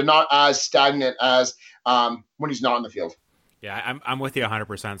dangerous. They're not as stagnant as when he's not on the field. Yeah, I'm with you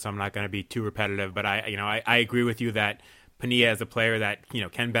 100%, so I'm not going to be too repetitive, but I agree with you that Pania is a player that,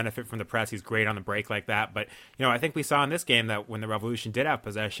 can benefit from the press. He's great on the break like that. But, I think we saw in this game that when the Revolution did have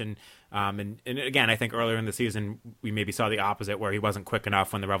possession, and again, I think earlier in the season, we maybe saw the opposite, where he wasn't quick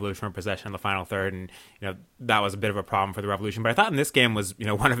enough when the Revolution were in possession in the final third. And, that was a bit of a problem for the Revolution. But I thought in this game was,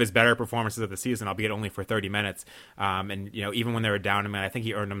 one of his better performances of the season, albeit only for 30 minutes. And, even when they were down him, I think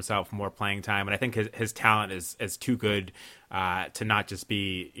he earned himself more playing time. And I think his talent is too good to not just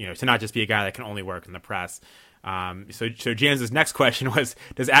be a guy that can only work in the press. So James's next question was,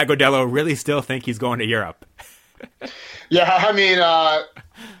 does Agudelo really still think he's going to Europe? Yeah, I mean, I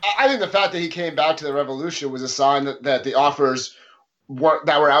think the fact that he came back to the Revolution was a sign that the offers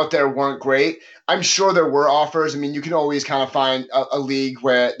that were out there weren't great. I'm sure there were offers. I mean, you can always kind of find a league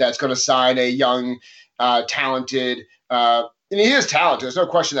that's going to sign a young, talented, and he is talented. There's no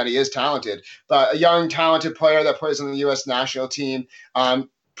question that he is talented, but a young, talented player that plays on the U.S. national team.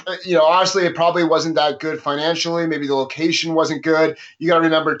 Honestly, it probably wasn't that good financially. Maybe the location wasn't good. You got to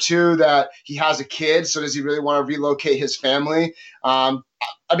remember, too, that he has a kid. So does he really want to relocate his family? I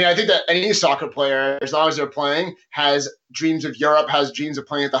think that any soccer player, as long as they're playing, has dreams of Europe, has dreams of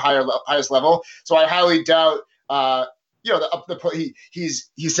playing at the highest level. So I highly doubt, he's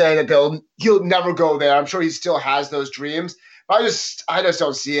saying that he'll never go there. I'm sure he still has those dreams. But I just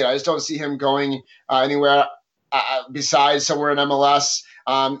don't see it. I just don't see him going anywhere besides somewhere in MLS.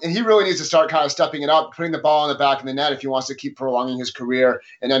 And he really needs to start kind of stepping it up, putting the ball in the back of the net if he wants to keep prolonging his career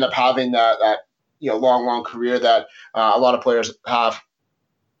and end up having that long career that a lot of players have.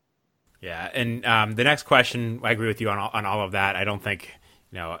 Yeah, and the next question, I agree with you on all of that. I don't think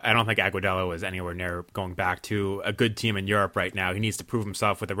I don't think Agudelo is anywhere near going back to a good team in Europe right now. He needs to prove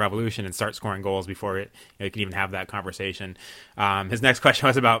himself with the Revolution and start scoring goals before he can even have that conversation. His next question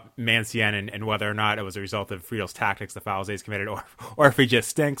was about Mancienne and whether or not it was a result of Friedel's tactics, the fouls he's committed, or if he just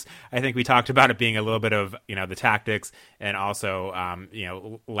stinks. I think we talked about it being a little bit of the tactics and also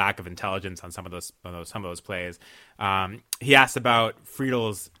lack of intelligence on some of those plays. He asked about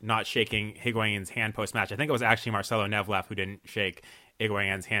Friedel's not shaking Higuain's hand post match. I think it was actually Marcelo Nevlev who didn't shake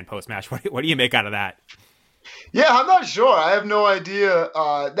Higuain's hand post match. What do you make out of that? Yeah, I'm not sure. I have no idea.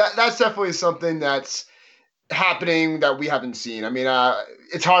 That's definitely something that's happening that we haven't seen. I mean,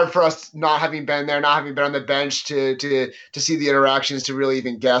 it's hard for us not having been there, not having been on the bench to see the interactions to really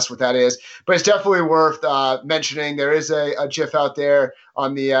even guess what that is. But it's definitely worth mentioning. There is a GIF out there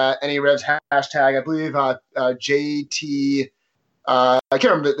on the NARevs hashtag. I believe JT. I can't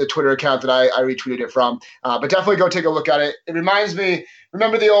remember the Twitter account that I retweeted it from, but definitely go take a look at it. It reminds me,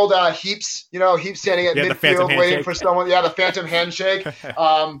 remember the old Heaps, Heaps standing at midfield waiting for someone. Yeah, the phantom handshake.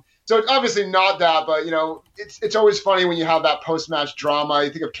 So it's obviously not that, but it's always funny when you have that post-match drama. You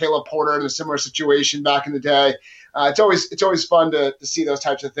think of Caleb Porter in a similar situation back in the day. It's always fun to see those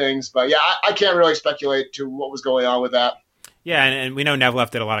types of things. But yeah, I can't really speculate to what was going on with that. Yeah, and we know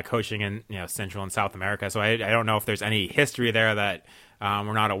Nevlev did a lot of coaching in Central and South America, so I don't know if there's any history there that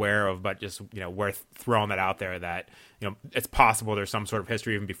we're not aware of, but just worth throwing that out there that it's possible there's some sort of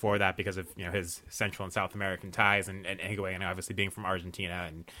history even before that because of his Central and South American ties and Higuain obviously being from Argentina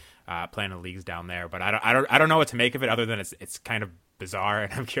and playing in the leagues down there. But I don't know what to make of it other than it's kind of bizarre,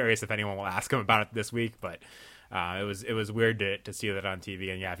 and I'm curious if anyone will ask him about it this week, but. It was weird to see that on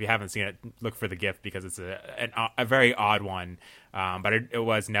TV, and yeah, if you haven't seen it, look for the GIF because it's a very odd one. But it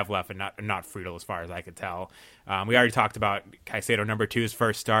was Nevlev and not Friedel as far as I could tell. We already talked about Caicedo number 2's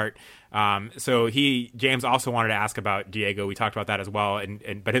first start. So James also wanted to ask about Diego. We talked about that as well,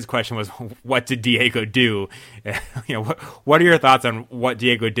 but his question was, what did Diego do? What are your thoughts on what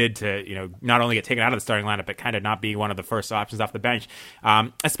Diego did to not only get taken out of the starting lineup but kind of not be one of the first options off the bench,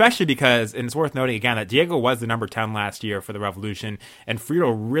 especially because, and it's worth noting again that Diego was the number 10 last year for the Revolution, and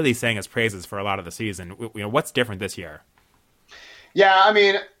Friedel really sang his praises for a lot of the season. What's different this year? Yeah, I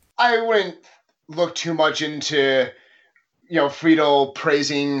mean, I wouldn't look too much into, Friedel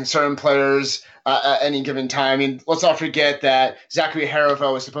praising certain players at any given time. I mean, let's not forget that Zachary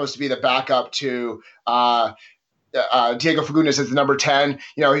Herivo is supposed to be the backup to Diego Fagundez as the number 10.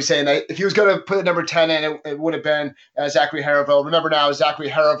 He's saying that if he was going to put the number 10 in, it would have been Zachary Herivo. Remember now, Zachary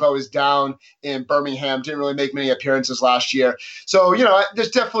Herivo is down in Birmingham, didn't really make many appearances last year. So,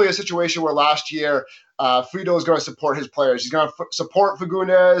 there's definitely a situation where last year, Friedel is going to support his players. He's going to support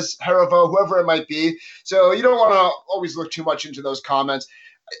Fagundez, Herivo, whoever it might be. So you don't want to always look too much into those comments.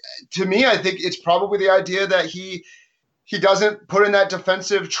 To me, I think it's probably the idea that he doesn't put in that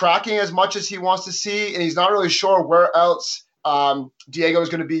defensive tracking as much as he wants to see, and he's not really sure where else Diego is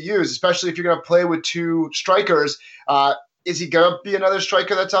going to be used, especially if you're going to play with two strikers. Is he going to be another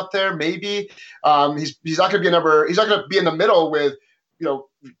striker that's up there? Maybe. He's not going to be he's not going to be in the middle with,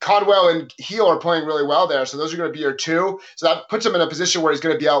 Conwell and Heel are playing really well there, so those are going to be your two. So that puts him in a position where he's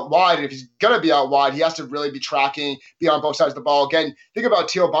going to be out wide, and if he's going to be out wide, he has to really be tracking, be on both sides of the ball. Again, think about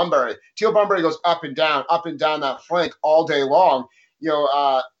Teal Bunbury. Teal Bunbury goes up and down that flank all day long.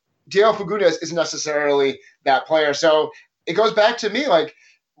 Diego Fagundez isn't necessarily that player. So it goes back to me, like,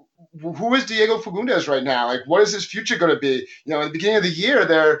 who is Diego Fagundez right now? Like, what is his future going to be? In the beginning of the year,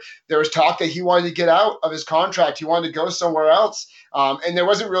 there was talk that he wanted to get out of his contract. He wanted to go somewhere else. And there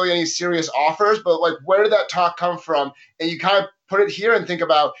wasn't really any serious offers, but like, where did that talk come from? And you kind of put it here and think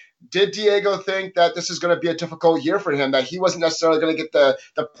about, did Diego think that this is going to be a difficult year for him, that he wasn't necessarily going to get the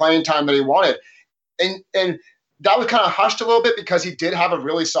playing time that he wanted? And that was kind of hushed a little bit because he did have a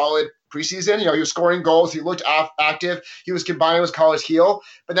really solid preseason. He was scoring goals. He looked active. He was combining with college heel.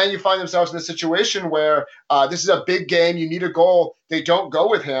 But then you find themselves in a situation where this is a big game. You need a goal. They don't go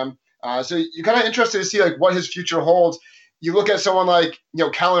with him. So you're kind of interested to see like what his future holds. You look at someone like,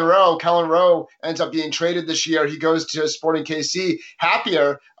 Callan Rowe. Callan Rowe ends up being traded this year. He goes to Sporting KC,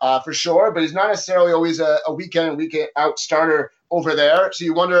 happier for sure, but he's not necessarily always a week in and week out starter over there. So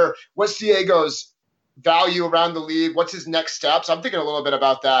you wonder, what's Diego's value around the league? What's his next steps? I'm thinking a little bit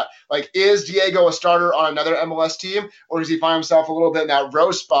about that. Like, is Diego a starter on another MLS team, or does he find himself a little bit in that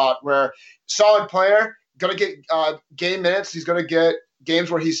Rowe spot where solid player, going to get game minutes, he's going to get games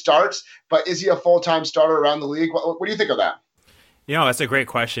where he starts, but is he a full-time starter around the league? What do you think of that? That's a great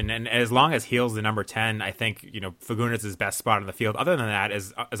question. And as long as Heel's the number 10, I think, Fagundez's best spot on the field, other than that,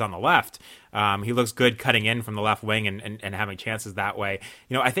 is on the left. He looks good cutting in from the left wing and having chances that way.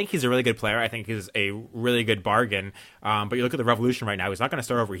 I think he's a really good player. I think he's a really good bargain. But you look at the Revolution right now, he's not going to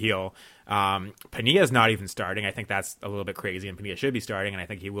start over Heel. Panilla's not even starting. I think that's a little bit crazy, and Panilla should be starting, and I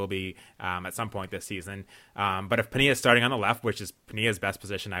think he will be at some point this season. But if Panilla's starting on the left, which is Panilla's best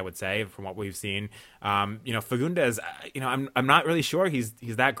position, I would say, from what we've seen, Fagundes, I'm not really sure he's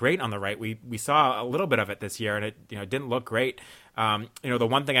that great on the right. We saw a little bit of it this year, and it didn't look great. The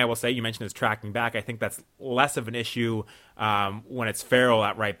one thing I will say, you mentioned is tracking back. I think that's less of an issue when it's Farrell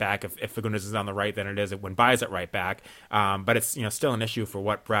at right back, if Fagundes is on the right, than it is when Baez at right back. But it's still an issue for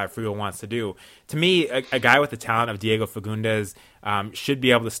what Brad Friedel wants to do. To me, a guy with the talent of Diego Fagundes should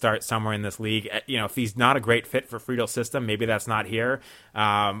be able to start somewhere in this league. If he's not a great fit for Friedel's system, maybe that's not here.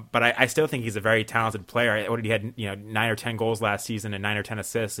 But I still think he's a very talented player. He had 9 or 10 goals last season and 9 or 10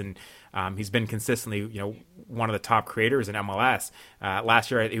 assists, and he's been consistently one of the top creators in MLS.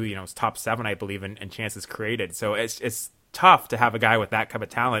 Last year, he was top 7, I believe, in chances created. So it's tough to have a guy with that kind of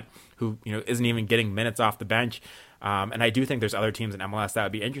talent who isn't even getting minutes off the bench. And I do think there's other teams in MLS that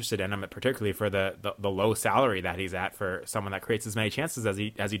would be interested in him, particularly for the low salary that he's at, for someone that creates as many chances as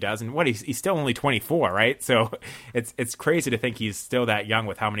he does. And he's still only 24, right? So it's crazy to think he's still that young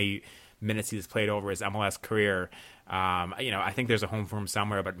with how many minutes he's played over his MLS career. I think there's a home for him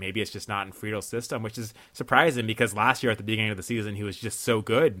somewhere, but maybe it's just not in Friedel's system, which is surprising because last year at the beginning of the season, he was just so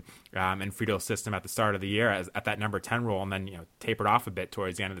good in Friedel's system at the start of the year at that number 10 role, and then tapered off a bit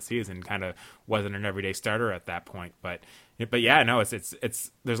towards the end of the season, kind of wasn't an everyday starter at that point. But yeah, no,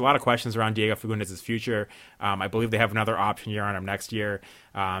 it's there's a lot of questions around Diego Fagundes' future. I believe they have another option year on him next year.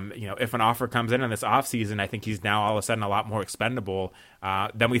 If an offer comes in this offseason, I think he's now all of a sudden a lot more expendable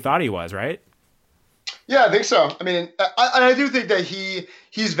than we thought he was, right? Yeah, I think so. I mean, I do think that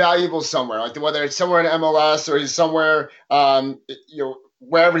he's valuable somewhere, like whether it's somewhere in MLS or he's somewhere,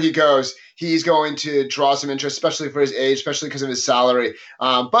 wherever he goes, he's going to draw some interest, especially for his age, especially because of his salary.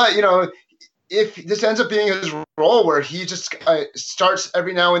 But if this ends up being his role where he just starts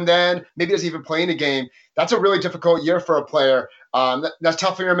every now and then, maybe doesn't even play in a game, that's a really difficult year for a player. That's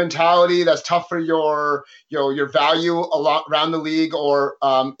tough for your mentality. That's tough for your value a lot around the league or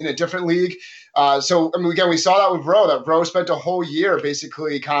in a different league. Again, we saw that with Rowe. That Rowe spent a whole year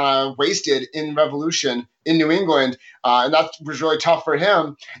basically kind of wasted in Revolution in New England, and that was really tough for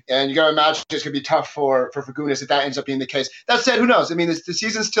him. And you got to imagine it's going to be tough for Fagundes if that ends up being the case. That said, who knows? I mean, the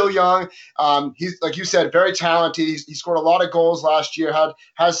season's still young. He's, like you said, very talented. He scored a lot of goals last year, had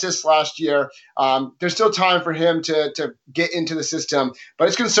assists last year. There's still time for him to get into the system, but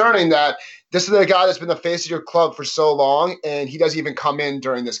it's concerning that this is the guy that's been the face of your club for so long, and he doesn't even come in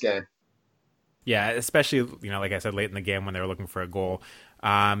during this game. Yeah, especially, like I said, late in the game when they were looking for a goal.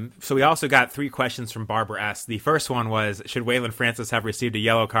 So we also got 3 questions from Barbara S. The first one was, should Waylon Francis have received a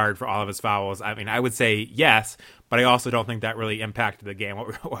yellow card for all of his fouls? I mean, I would say yes, but I also don't think that really impacted the game.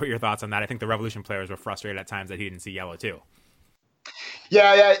 What were your thoughts on that? I think the Revolution players were frustrated at times that he didn't see yellow too.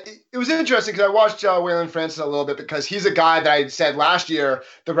 Yeah. It was interesting because I watched Waylon Francis a little bit because he's a guy that I said last year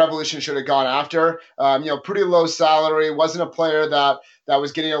the Revolution should have gone after. Pretty low salary, wasn't a player that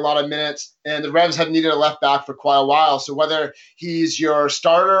was getting a lot of minutes, and the Revs had needed a left back for quite a while. So whether he's your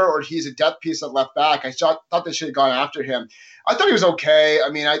starter or he's a depth piece at left back, I thought they should have gone after him. I thought he was okay. I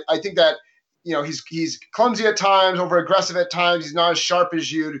mean, I think that he's clumsy at times, over aggressive at times. He's not as sharp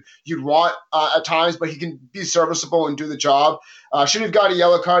as you'd want at times, but he can be serviceable and do the job. Should he have got a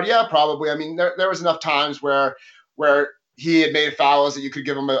yellow card? Yeah, probably. I mean, there was enough times where he had made fouls that you could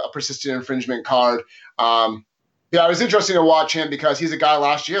give him a persistent infringement card. It was interesting to watch him because he's a guy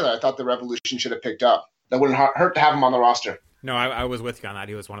last year that I thought the Revolution should have picked up. That wouldn't hurt to have him on the roster. No, I was with you on that.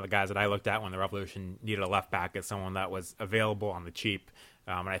 He was one of the guys that I looked at when the Revolution needed a left back as someone that was available on the cheap.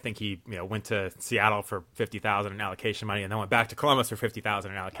 And I think he went to Seattle for $50,000 in allocation money and then went back to Columbus for $50,000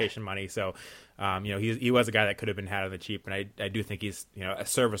 in allocation money. So, he was a guy that could have been had on the cheap. And I do think he's, a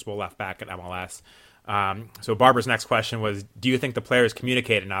serviceable left back at MLS. So Barbara's next question was, do you think the players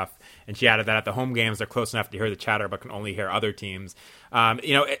communicate enough? And she added that at the home games, they're close enough to hear the chatter, but can only hear other teams.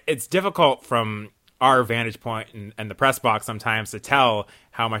 It's difficult from our vantage point and the press box sometimes to tell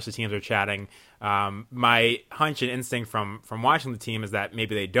how much the teams are chatting. My hunch and instinct from watching the team is that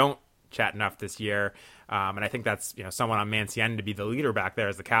maybe they don't chat enough this year. And I think that's, someone on Mancienne to be the leader back there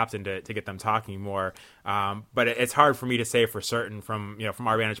as the captain to get them talking more. But it's hard for me to say for certain from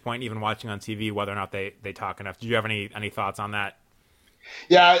our vantage point, even watching on TV, whether or not they talk enough. Did you have any thoughts on that?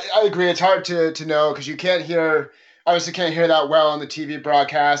 Yeah, I agree. It's hard to know because you obviously can't hear that well on the TV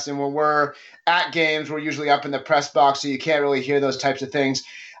broadcast. And when we're at games, we're usually up in the press box, so you can't really hear those types of things.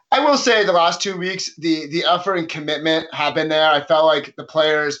 I will say the last 2 weeks, the effort and commitment have been there. I felt like the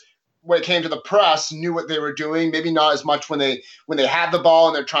players when it came to the press, knew what they were doing. Maybe not as much when they have the ball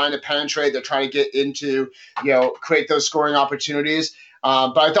and they're trying to penetrate, they're trying to get into, create those scoring opportunities.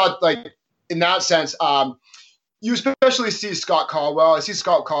 But I thought, like, in that sense, you especially see Scott Caldwell. I see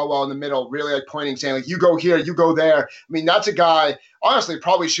Scott Caldwell in the middle, really like pointing, saying, like, you go here, you go there. I mean, that's a guy, honestly,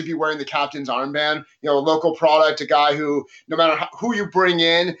 probably should be wearing the captain's armband. A local product, a guy who, no matter who you bring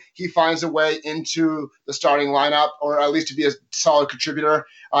in, he finds a way into the starting lineup, or at least to be a solid contributor.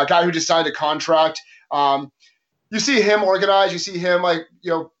 A guy who just signed a contract. You see him organize. You see him, like,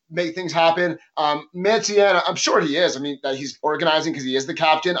 make things happen. Mancienne, I'm sure he is. I mean, that he's organizing because he is the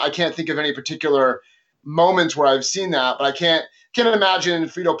captain. I can't think of any particular moments where I've seen that, but I can't imagine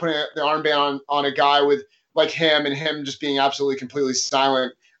Friedel putting the armband on a guy with like him, and him just being absolutely completely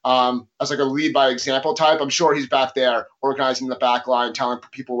silent as like a lead by example type. I'm sure he's back there organizing the back line, telling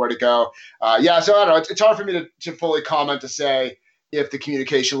people where to go. So I don't know. It's hard for me to fully comment to say if the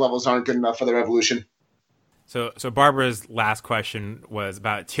communication levels aren't good enough for the Revolution. So Barbara's last question was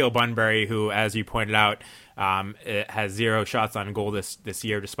about Teal Bunbury, who, as you pointed out, has 0 shots on goal this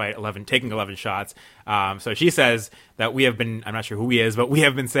year, despite taking 11 shots. So she says that we have been, I'm not sure who he is, but we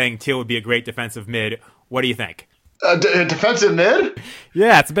have been saying Teal would be a great defensive mid. What do you think? Defensive mid?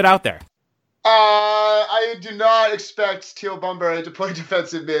 Yeah, it's a bit out there. I do not expect Teal Bunbury to play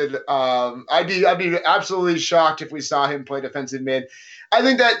defensive mid. I'd be absolutely shocked if we saw him play defensive mid. I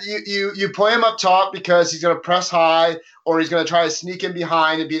think that you play him up top because he's going to press high, or he's going to try to sneak in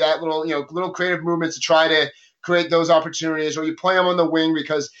behind and be that little creative movements to try to create those opportunities, or you play him on the wing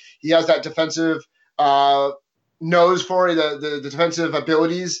because he has that defensive nose for the defensive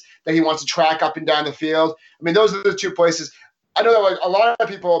abilities that he wants to track up and down the field. I mean, those are the two places. I know that, like, a lot of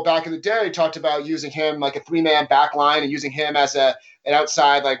people back in the day talked about using him like a 3-man back line and using him as an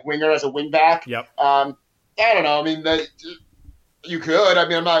outside like winger, as a wing back. Yep. I don't know. I mean, you could. I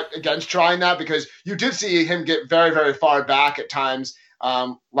mean, I'm not against trying that, because you did see him get very, very far back at times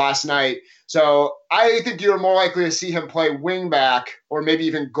last night. So I think you're more likely to see him play wing back or maybe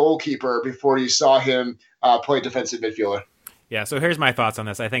even goalkeeper before you saw him play defensive midfielder. Yeah, so here's my thoughts on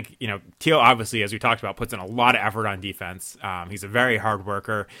this. I think, Teal, obviously, as we talked about, puts in a lot of effort on defense. He's a very hard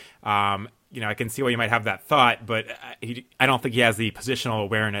worker. I can see why you might have that thought, but I don't think he has the positional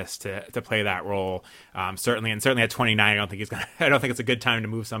awareness to play that role. Certainly at 29, I don't think it's a good time to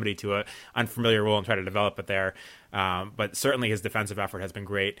move somebody to an unfamiliar role and try to develop it there. But certainly his defensive effort has been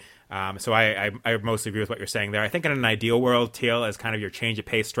great. So I mostly agree with what you're saying there. I think in an ideal world, Teal is kind of your change of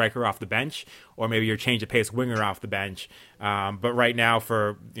pace striker off the bench, or maybe your change of pace winger off the bench. But right now,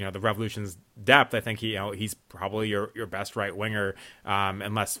 for the Revolution's depth, I think he's probably your best right winger,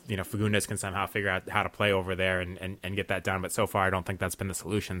 unless Fagundes can somehow figure out how to play over there and get that done. But so far, I don't think that's been the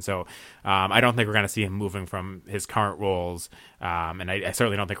solution. So I don't think we're going to see him moving from his current roles, and I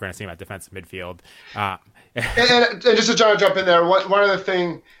certainly don't think we're going to see him at defensive midfield. And just to try to jump in there, one other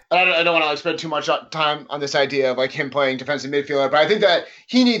thing, I don't want to spend too much time on this idea of like him playing defensive midfielder, but I think that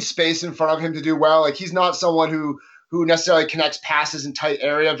he needs space in front of him to do well. Like, he's not someone who necessarily connects passes in tight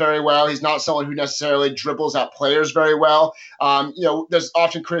area very well. He's not someone who necessarily dribbles at players very well. There's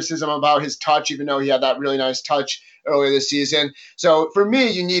often criticism about his touch, even though he had that really nice touch earlier this season. So for me,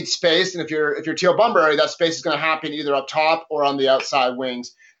 you need space, and if you're Teal Bunbury, that space is going to happen either up top or on the outside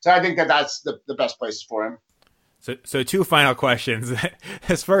wings. So I think that that's the best places for him. So 2 final questions.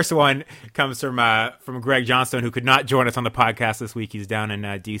 This first one comes from Greg Johnstone, who could not join us on the podcast this week. He's down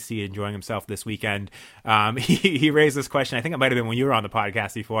in D.C. enjoying himself this weekend. He raised this question, I think it might have been when you were on the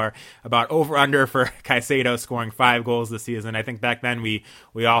podcast before, about over-under for Caicedo scoring 5 goals this season. I think back then we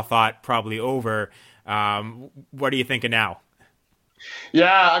all thought probably over. What are you thinking now?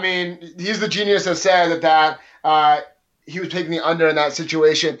 Yeah, I mean, he's the genius that said that he was taking the under in that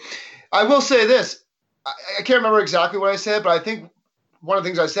situation. I will say this. I can't remember exactly what I said, but I think one of the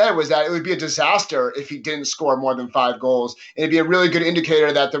things I said was that it would be a disaster if he didn't score more than 5 goals. It'd be a really good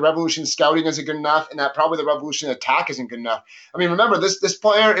indicator that the Revolution scouting isn't good enough, and that probably the Revolution attack isn't good enough. I mean, remember, this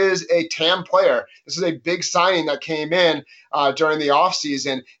player is a TAM player. This is a big signing that came in during the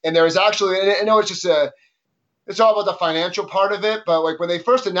offseason. And there was actually, and I know it's all about the financial part of it, but like when they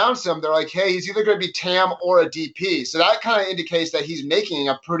first announced him, they're like, hey, he's either going to be TAM or a DP. So that kind of indicates that he's making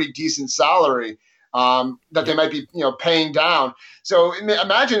a pretty decent salary. That they might be, paying down. So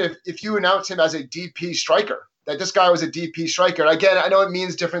imagine if you announce him as a DP striker, that this guy was a DP striker. Again, I know it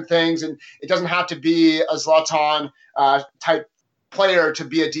means different things, and it doesn't have to be a Zlatan type player to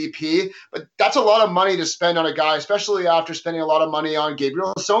be a DP, but that's a lot of money to spend on a guy, especially after spending a lot of money on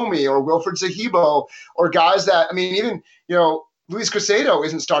Gabriel Somi or Wilfred Zahibo or guys that, I mean, even, Luis Caicedo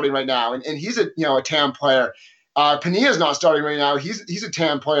isn't starting right now, and he's a TAM player. Panilla's not starting right now. He's a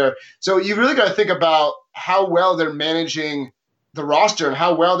TAM player. So you really got to think about how well they're managing the roster and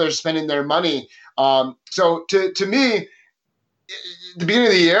how well they're spending their money. So to me, the beginning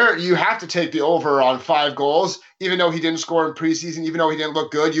of the year, you have to take the over on 5 goals, even though he didn't score in preseason, even though he didn't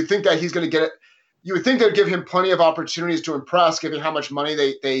look good. You think that he's going to get it. You would think they'd give him plenty of opportunities to impress, given how much money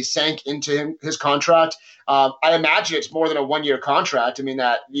they sank into his contract. I imagine it's more than a 1-year contract. I mean,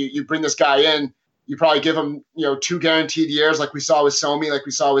 that you bring this guy in, you probably give him 2 guaranteed years, like we saw with Somi, like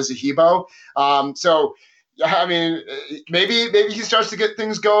we saw with Zahibo. So I mean, maybe he starts to get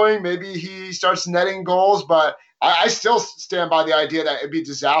things going. Maybe he starts netting goals, but I still stand by the idea that it'd be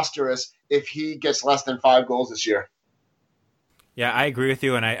disastrous if he gets less than 5 goals this year. Yeah, I agree with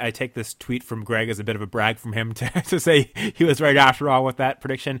you, and I take this tweet from Greg as a bit of a brag from him to say he was right after all with that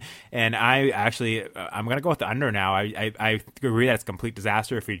prediction. And I'm going to go with the under now. I agree that it's a complete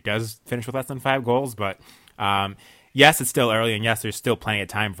disaster if he does finish with less than 5 goals, but yes, it's still early, and yes, there's still plenty of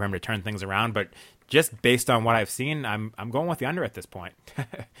time for him to turn things around. But just based on what I've seen, I'm going with the under at this point.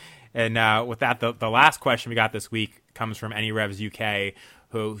 And with that, the last question we got this week comes from Any Revs UK,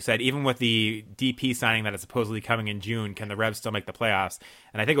 who said, even with the DP signing that is supposedly coming in June, can the Revs still make the playoffs?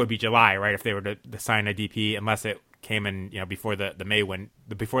 And I think it would be July, right, if they were to sign a DP, unless it came in, before the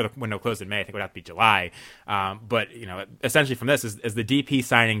before the window closed in May. I think it would have to be July. But essentially from this, is the DP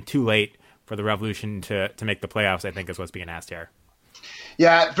signing too late for the Revolution to make the playoffs? I think is what's being asked here.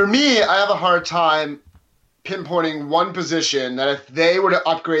 Yeah, for me, I have a hard time pinpointing one position that if they were to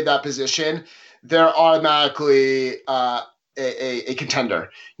upgrade that position, they're automatically a contender.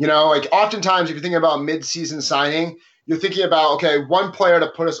 Like oftentimes if you're thinking about mid-season signing, you're thinking about, okay, one player to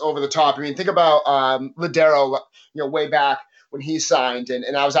put us over the top. I mean, think about Ladero, way back when he signed, and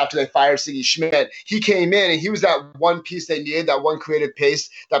that was after they fired Siggy Schmidt. He came in and he was that one piece they needed, that one creative pace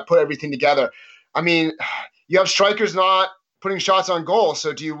that put everything together. I mean, you have strikers not putting shots on goal,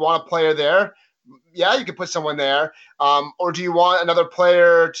 so do you want a player there? Yeah, you could put someone there. Or do you want another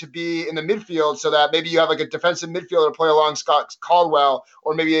player to be in the midfield so that maybe you have like a defensive midfielder play along Scott Caldwell,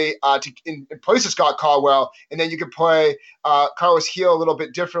 or maybe in place of Scott Caldwell, and then you could play Carlos Gil a little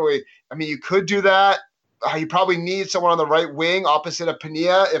bit differently. I mean, you could do that. You probably need someone on the right wing opposite of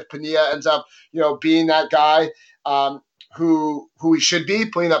Pinilla if Pinilla ends up, being that guy who he should be,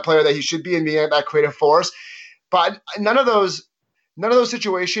 playing that player that he should be and being that creative force. But none of those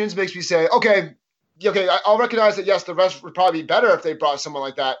situations makes me say, okay, I'll recognize that, yes, the rest would probably be better if they brought someone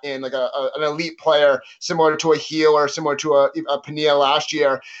like that in, like an elite player similar to a Gil or similar to a Pinilla last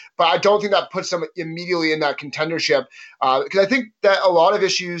year. But I don't think that puts them immediately in that contendership because I think that a lot of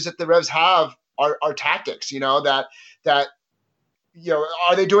issues that the Revs have are tactics, that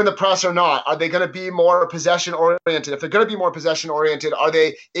are they doing the press or not? Are they going to be more possession oriented? If they're going to be more possession oriented, are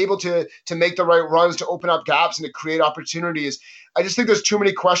they able to make the right runs to open up gaps and to create opportunities? I just think there's too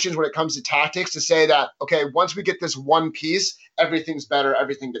many questions when it comes to tactics to say that, okay, once we get this one piece, everything's better,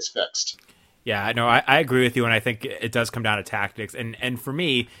 everything gets fixed. Yeah, no, I agree with you, and I think it does come down to tactics. And for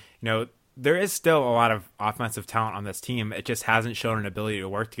me, there is still a lot of offensive talent on this team. It just hasn't shown an ability to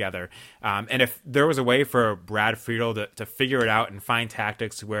work together. And if there was a way for Brad Friedel to figure it out and find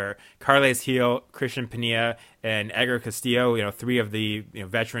tactics where Carles Gil, Christian Pinilla, and Edgar Castillo, 3 of the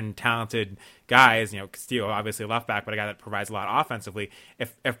veteran talented guys, Castillo obviously left back, but a guy that provides a lot offensively.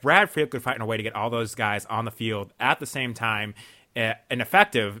 If Brad Friedel could find a way to get all those guys on the field at the same time, and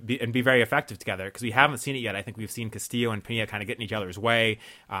be very effective together, because we haven't seen it yet. I think we've seen Castillo and Pinilla kind of get in each other's way,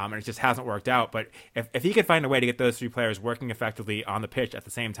 and it just hasn't worked out. But if he could find a way to get those 3 players working effectively on the pitch at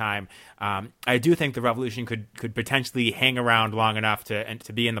the same time, I do think the Revolution could potentially hang around long enough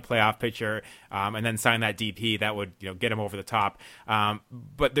to be in the playoff picture, and then sign that DP that would get him over the top.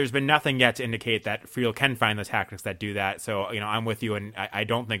 But there's been nothing yet to indicate that Friedel can find the tactics that do that. So I'm with you, and I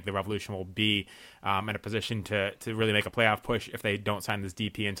don't think the Revolution will be in a position to really make a playoff push if they don't sign this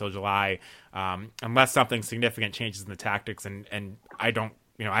DP until July, unless something significant changes in the tactics, and I don't,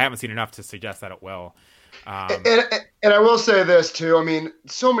 I haven't seen enough to suggest that it will. And I will say this too. I mean,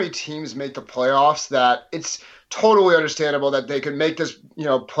 so many teams make the playoffs that it's totally understandable that they could make this,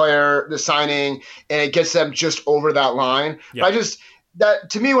 player, the signing, and it gets them just over that line. Yep. But that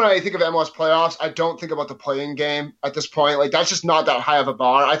to me, when I think of MLS playoffs, I don't think about the playing game at this point. Like, that's just not that high of a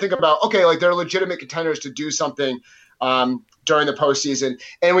bar. I think about, okay, like they're legitimate contenders to do something during the postseason.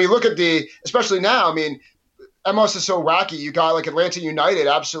 And we look at especially now, I mean, MLS is so wacky. You got like Atlanta United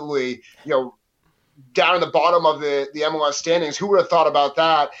absolutely, down in the bottom of the MLS standings. Who would have thought about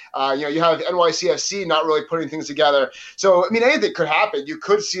that? You have NYCFC not really putting things together. So, I mean, anything could happen. You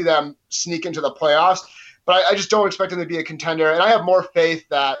could see them sneak into the playoffs. but I just don't expect them to be a contender. And I have more faith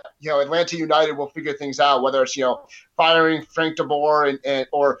that, Atlanta United will figure things out, whether it's, firing Frank DeBoer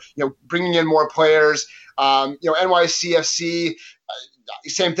or bringing in more players. NYCFC,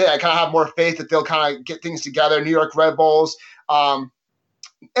 same thing. I kind of have more faith that they'll kind of get things together. New York Red Bulls.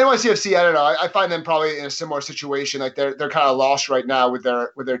 NYCFC, I don't know. I find them probably in a similar situation. Like they're kind of lost right now with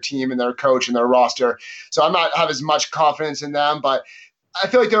their team and their coach and their roster. So I'm not have as much confidence in them, but I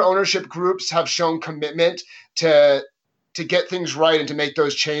feel like their ownership groups have shown commitment to get things right and to make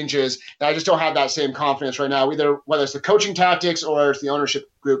those changes. And I just don't have that same confidence right now, whether it's the coaching tactics or it's the ownership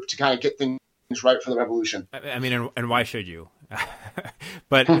group to kind of get things right for the Revolution. I mean, and why should you?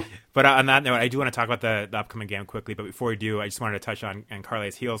 But on that note, I do want to talk about the upcoming game quickly. But before we do, I just wanted to touch on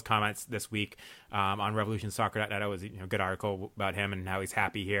Carles Gil's comments this week on RevolutionSoccer.net. It was a good article about him and how he's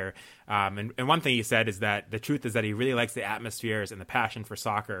happy here. And one thing he said is that the truth is that he really likes the atmospheres and the passion for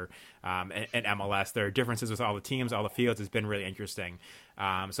soccer and MLS. There are differences with all the teams, all the fields. It's been really interesting.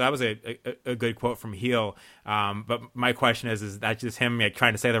 So that was a good quote from Gil. But my question is that just him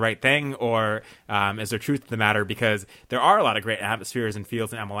trying to say the right thing, or is there truth to the matter? Because there are a lot of great atmospheres and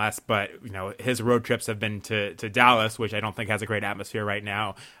fields in MLS, but his road trips have been to Dallas, which I don't think has a great atmosphere right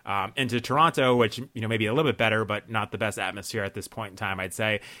now, and to Toronto, which maybe a little bit better, but not the best atmosphere at this point in time, I'd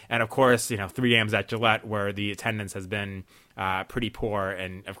say. And of course, 3 games at Gillette where the attendance has been pretty poor,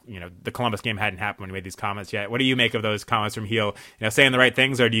 and the Columbus game hadn't happened when he made these comments yet. What do you make of those comments from Gil? Saying the right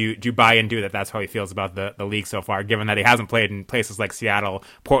things, or do you buy into that? That's how he feels about the league so far, given that he hasn't played in places like Seattle,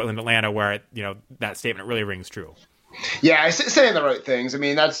 Portland, Atlanta, where that statement really rings true. Yeah, saying the right things. I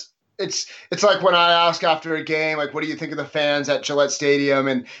mean, it's like when I ask after a game, like, what do you think of the fans at Gillette Stadium?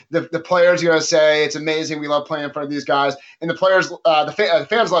 And the players are going to say, it's amazing. We love playing in front of these guys. And the players, the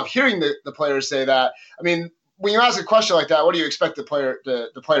fans love hearing the players say that. I mean, when you ask a question like that, what do you expect the player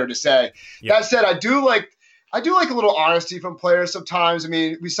to say? Yeah. That said, I do like a little honesty from players sometimes. I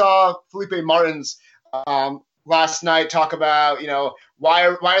mean, we saw Felipe Martins last night talk about, why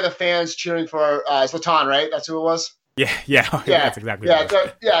are the fans cheering for Zlatan, right? That's who it was. Yeah, that's exactly what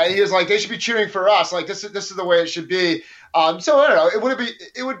it was. He was like, they should be cheering for us. Like this is the way it should be. So I don't know.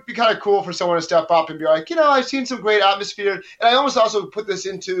 It would be kind of cool for someone to step up and be like, I've seen some great atmosphere, and I almost also put this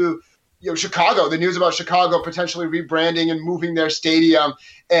into Chicago, the news about Chicago potentially rebranding and moving their stadium.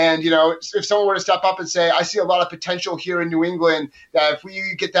 And, if someone were to step up and say, I see a lot of potential here in New England, that if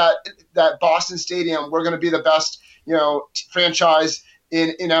we get that Boston stadium, we're going to be the best, franchise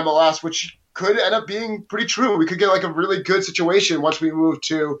in MLS, which could end up being pretty true. We could get like a really good situation once we move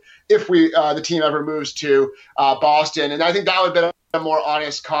to, if the team ever moves to Boston. And I think that would be a more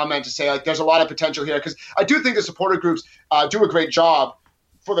honest comment to say, like, there's a lot of potential here. Because I do think the supporter groups do a great job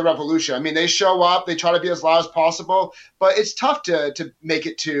for the Revolution. I mean, they show up, they try to be as loud as possible, but it's tough to make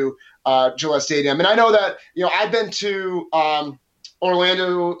it to Gillette Stadium. And I know that, I've been to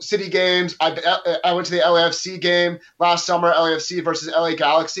Orlando City games. I went to the LAFC game last summer, LAFC versus LA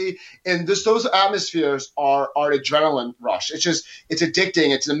Galaxy, and those atmospheres are an adrenaline rush. It's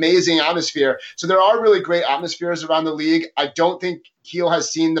addicting. It's an amazing atmosphere. So there are really great atmospheres around the league. I don't think Gil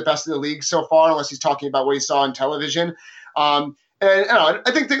has seen the best of the league so far, unless he's talking about what he saw on television. And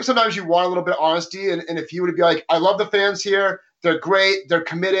I think sometimes you want a little bit of honesty. And if he would be like, I love the fans here. They're great. They're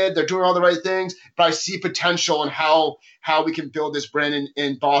committed. They're doing all the right things. But I see potential in how we can build this brand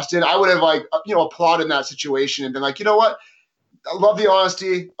in Boston. I would have applauded in that situation and been like, you know what? I love the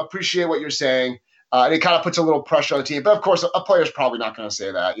honesty. Appreciate what you're saying. And it kind of puts a little pressure on the team. But of course, a player's probably not going to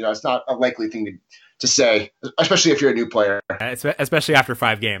say that. It's not a likely thing to say, especially if you're a new player. Especially after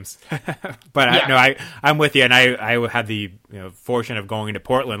 5 games. But yeah. I'm with you. And I had the fortune of going to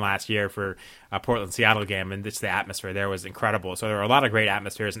Portland last year for a Portland-Seattle game, and just the atmosphere there was incredible. So there are a lot of great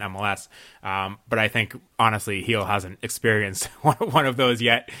atmospheres in MLS. But I think, honestly, Gil hasn't experienced one of those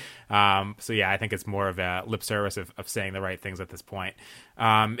yet. So yeah, I think it's more of a lip service of saying the right things at this point.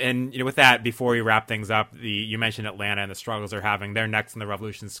 And with that, before we wrap things up, you mentioned Atlanta and the struggles they're having. They're next in the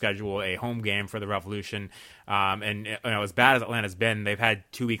Revolution schedule, a home game for the Revolution. And as bad as Atlanta's been, they've had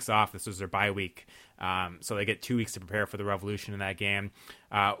 2 weeks off. This was their bye week. So they get 2 weeks to prepare for the Revolution in that game.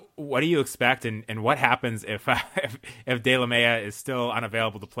 What do you expect, and what happens if De La Mea is still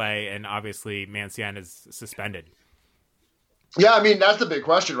unavailable to play, and obviously Mancienne is suspended? Yeah, I mean, that's the big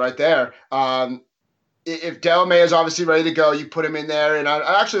question right there. If De La Mea is obviously ready to go, you put him in there. And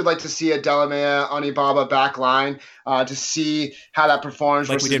I'd actually like to see a De La Mea, Onibaba back line to see how that performs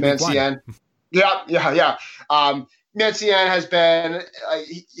like versus Mancienne. Yeah. Mancienne has been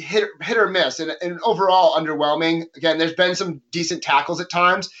hit or miss and overall underwhelming. Again, there's been some decent tackles at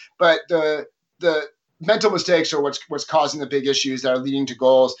times, but the mental mistakes are what's causing the big issues that are leading to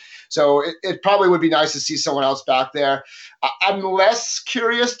goals. So it probably would be nice to see someone else back there. I'm less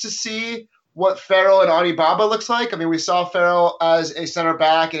curious to see what Farrell and Ani Baba looks like. I mean, we saw Farrell as a center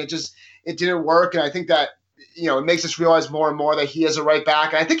back, and it didn't work. And I think that, it makes us realize more and more that he is a right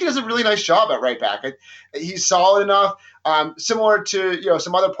back. And I think he does a really nice job at right back. He's solid enough, similar to,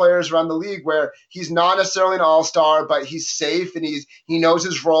 some other players around the league where he's not necessarily an all-star, but he's safe and he knows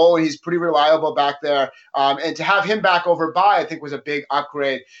his role and he's pretty reliable back there. And to have him back over Bai, I think was a big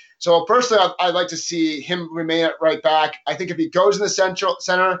upgrade. So personally, I'd like to see him remain at right back. I think if he goes in the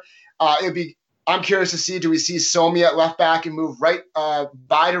center, I'm curious to see, do we see Somi at left back and move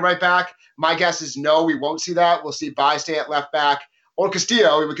Bai to right back? My guess is no, we won't see that. We'll see Bai stay at left back, or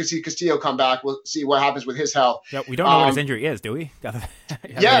Castillo. We could see Castillo come back. We'll see what happens with his health. Yeah, we don't know what his injury is, do we?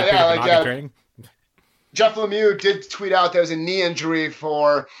 Jeff Lemieux did tweet out there was a knee injury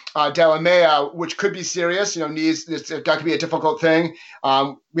for Delamea, which could be serious. Knees, that could be a difficult thing.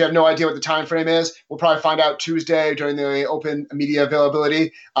 We have no idea what the time frame is. We'll probably find out Tuesday during the open media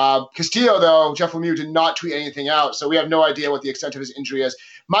availability. Castillo, though, Jeff Lemieux did not tweet anything out, so we have no idea what the extent of his injury is.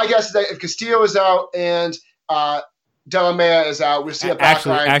 My guess is that if Castillo is out and Delamea is out, we'll see a back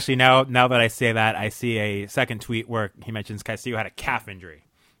line. Actually, now that I say that, I see a second tweet where he mentions Castillo had a calf injury.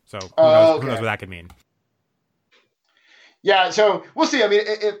 So who knows what that could mean. Yeah, so we'll see. I mean,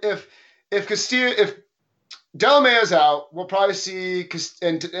 if Delamea is out, we'll probably see,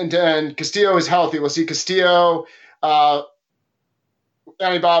 and Castillo is healthy, we'll see Castillo,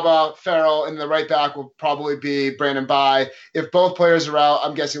 Anibaba, Farrell, and the right back will probably be Brandon Bai. If both players are out,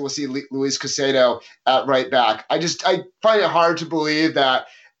 I'm guessing we'll see Luis Caicedo at right back. I find it hard to believe that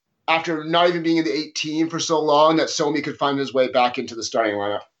after not even being in the 18 for so long, that Somi could find his way back into the starting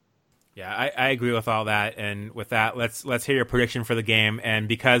lineup. Yeah, I agree with all that. And with that, let's hear your prediction for the game. And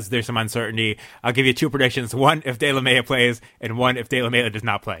because there's some uncertainty, I'll give you two predictions. One if Delamea plays, and one if Delamea does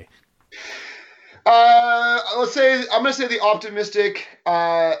not play. I'm going to say the optimistic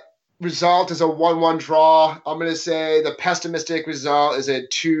result is a 1-1 draw. I'm going to say the pessimistic result is a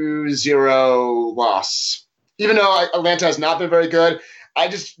 2-0 loss. Even though Atlanta has not been very good,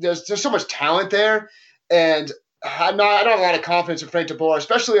 there's so much talent there, and I don't have a lot of confidence in Frank de Boer,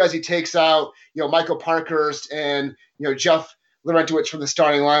 especially as he takes out, Michael Parkhurst and, Jeff Laurentowicz from the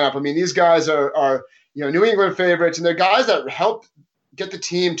starting lineup. I mean, these guys are New England favorites, and they're guys that help get the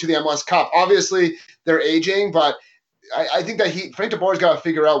team to the MLS Cup. Obviously, they're aging, but I think that Frank de Boer's got to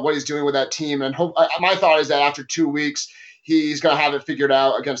figure out what he's doing with that team. And my thought is that after 2 weeks, he's going to have it figured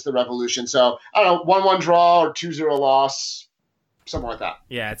out against the Revolution. So, I don't know, 1-1 draw or 2-0 loss. Something like that.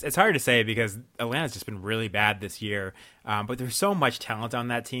 Yeah, it's hard to say because Atlanta's just been really bad this year. But there's so much talent on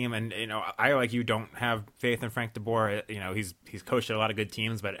that team, and I, like you, don't have faith in Frank de Boer. He's coached a lot of good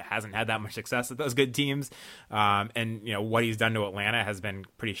teams, but hasn't had that much success with those good teams. And what he's done to Atlanta has been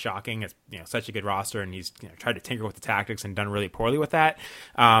pretty shocking. It's such a good roster, and he's tried to tinker with the tactics and done really poorly with that.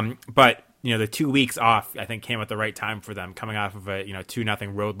 But the 2 weeks off, I think, came at the right time for them, coming off of a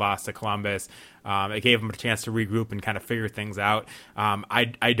 2-0 road loss to Columbus. It gave them a chance to regroup and kind of figure things out.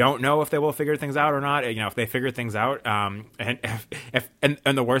 I don't know if they will figure things out or not. If they figure things out, and if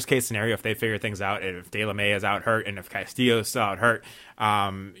in the worst case scenario, if they figure things out, if Delamea is out hurt and if Castillo is still out hurt,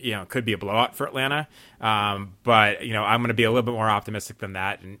 it could be a blowout for Atlanta. But I'm going to be a little bit more optimistic than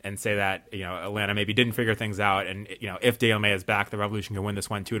that and say that Atlanta maybe didn't figure things out, and if Delamea is back, the Revolution can win this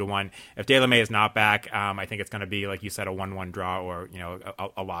one 2-1. If Delamea is not back, I think it's going to be, like you said, a 1-1 draw or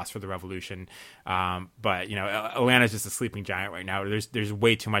a loss for the Revolution. But Atlanta's just a sleeping giant right now. There's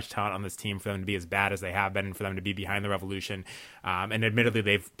way too much talent on this team for them to be as bad as they have been, and for them to be behind the Revolution. And admittedly,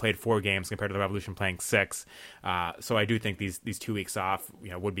 they've played 4 games compared to the Revolution playing 6. So I do think these 2 weeks off,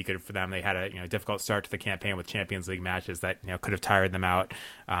 would be good for them. They had a difficult start to the campaign with Champions League matches that could have tired them out.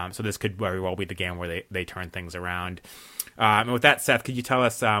 So this could very well be the game where they turn things around. And with that, Seth, could you tell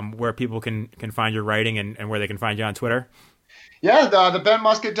us where people can find your writing and where they can find you on Twitter? Yeah, the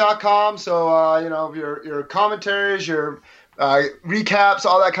benmusket.com. So, your commentaries, your recaps,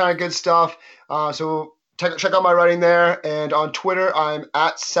 all that kind of good stuff. So check out my writing there. And on Twitter, I'm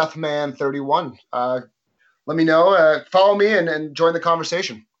at SethMan31. Let me know. Follow me and join the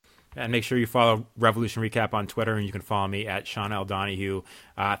conversation. And make sure you follow Revolution Recap on Twitter, and you can follow me at Sean L. Donahue.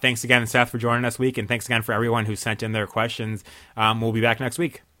 Thanks again, Seth, for joining us this week, and thanks again for everyone who sent in their questions. We'll be back next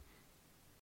week.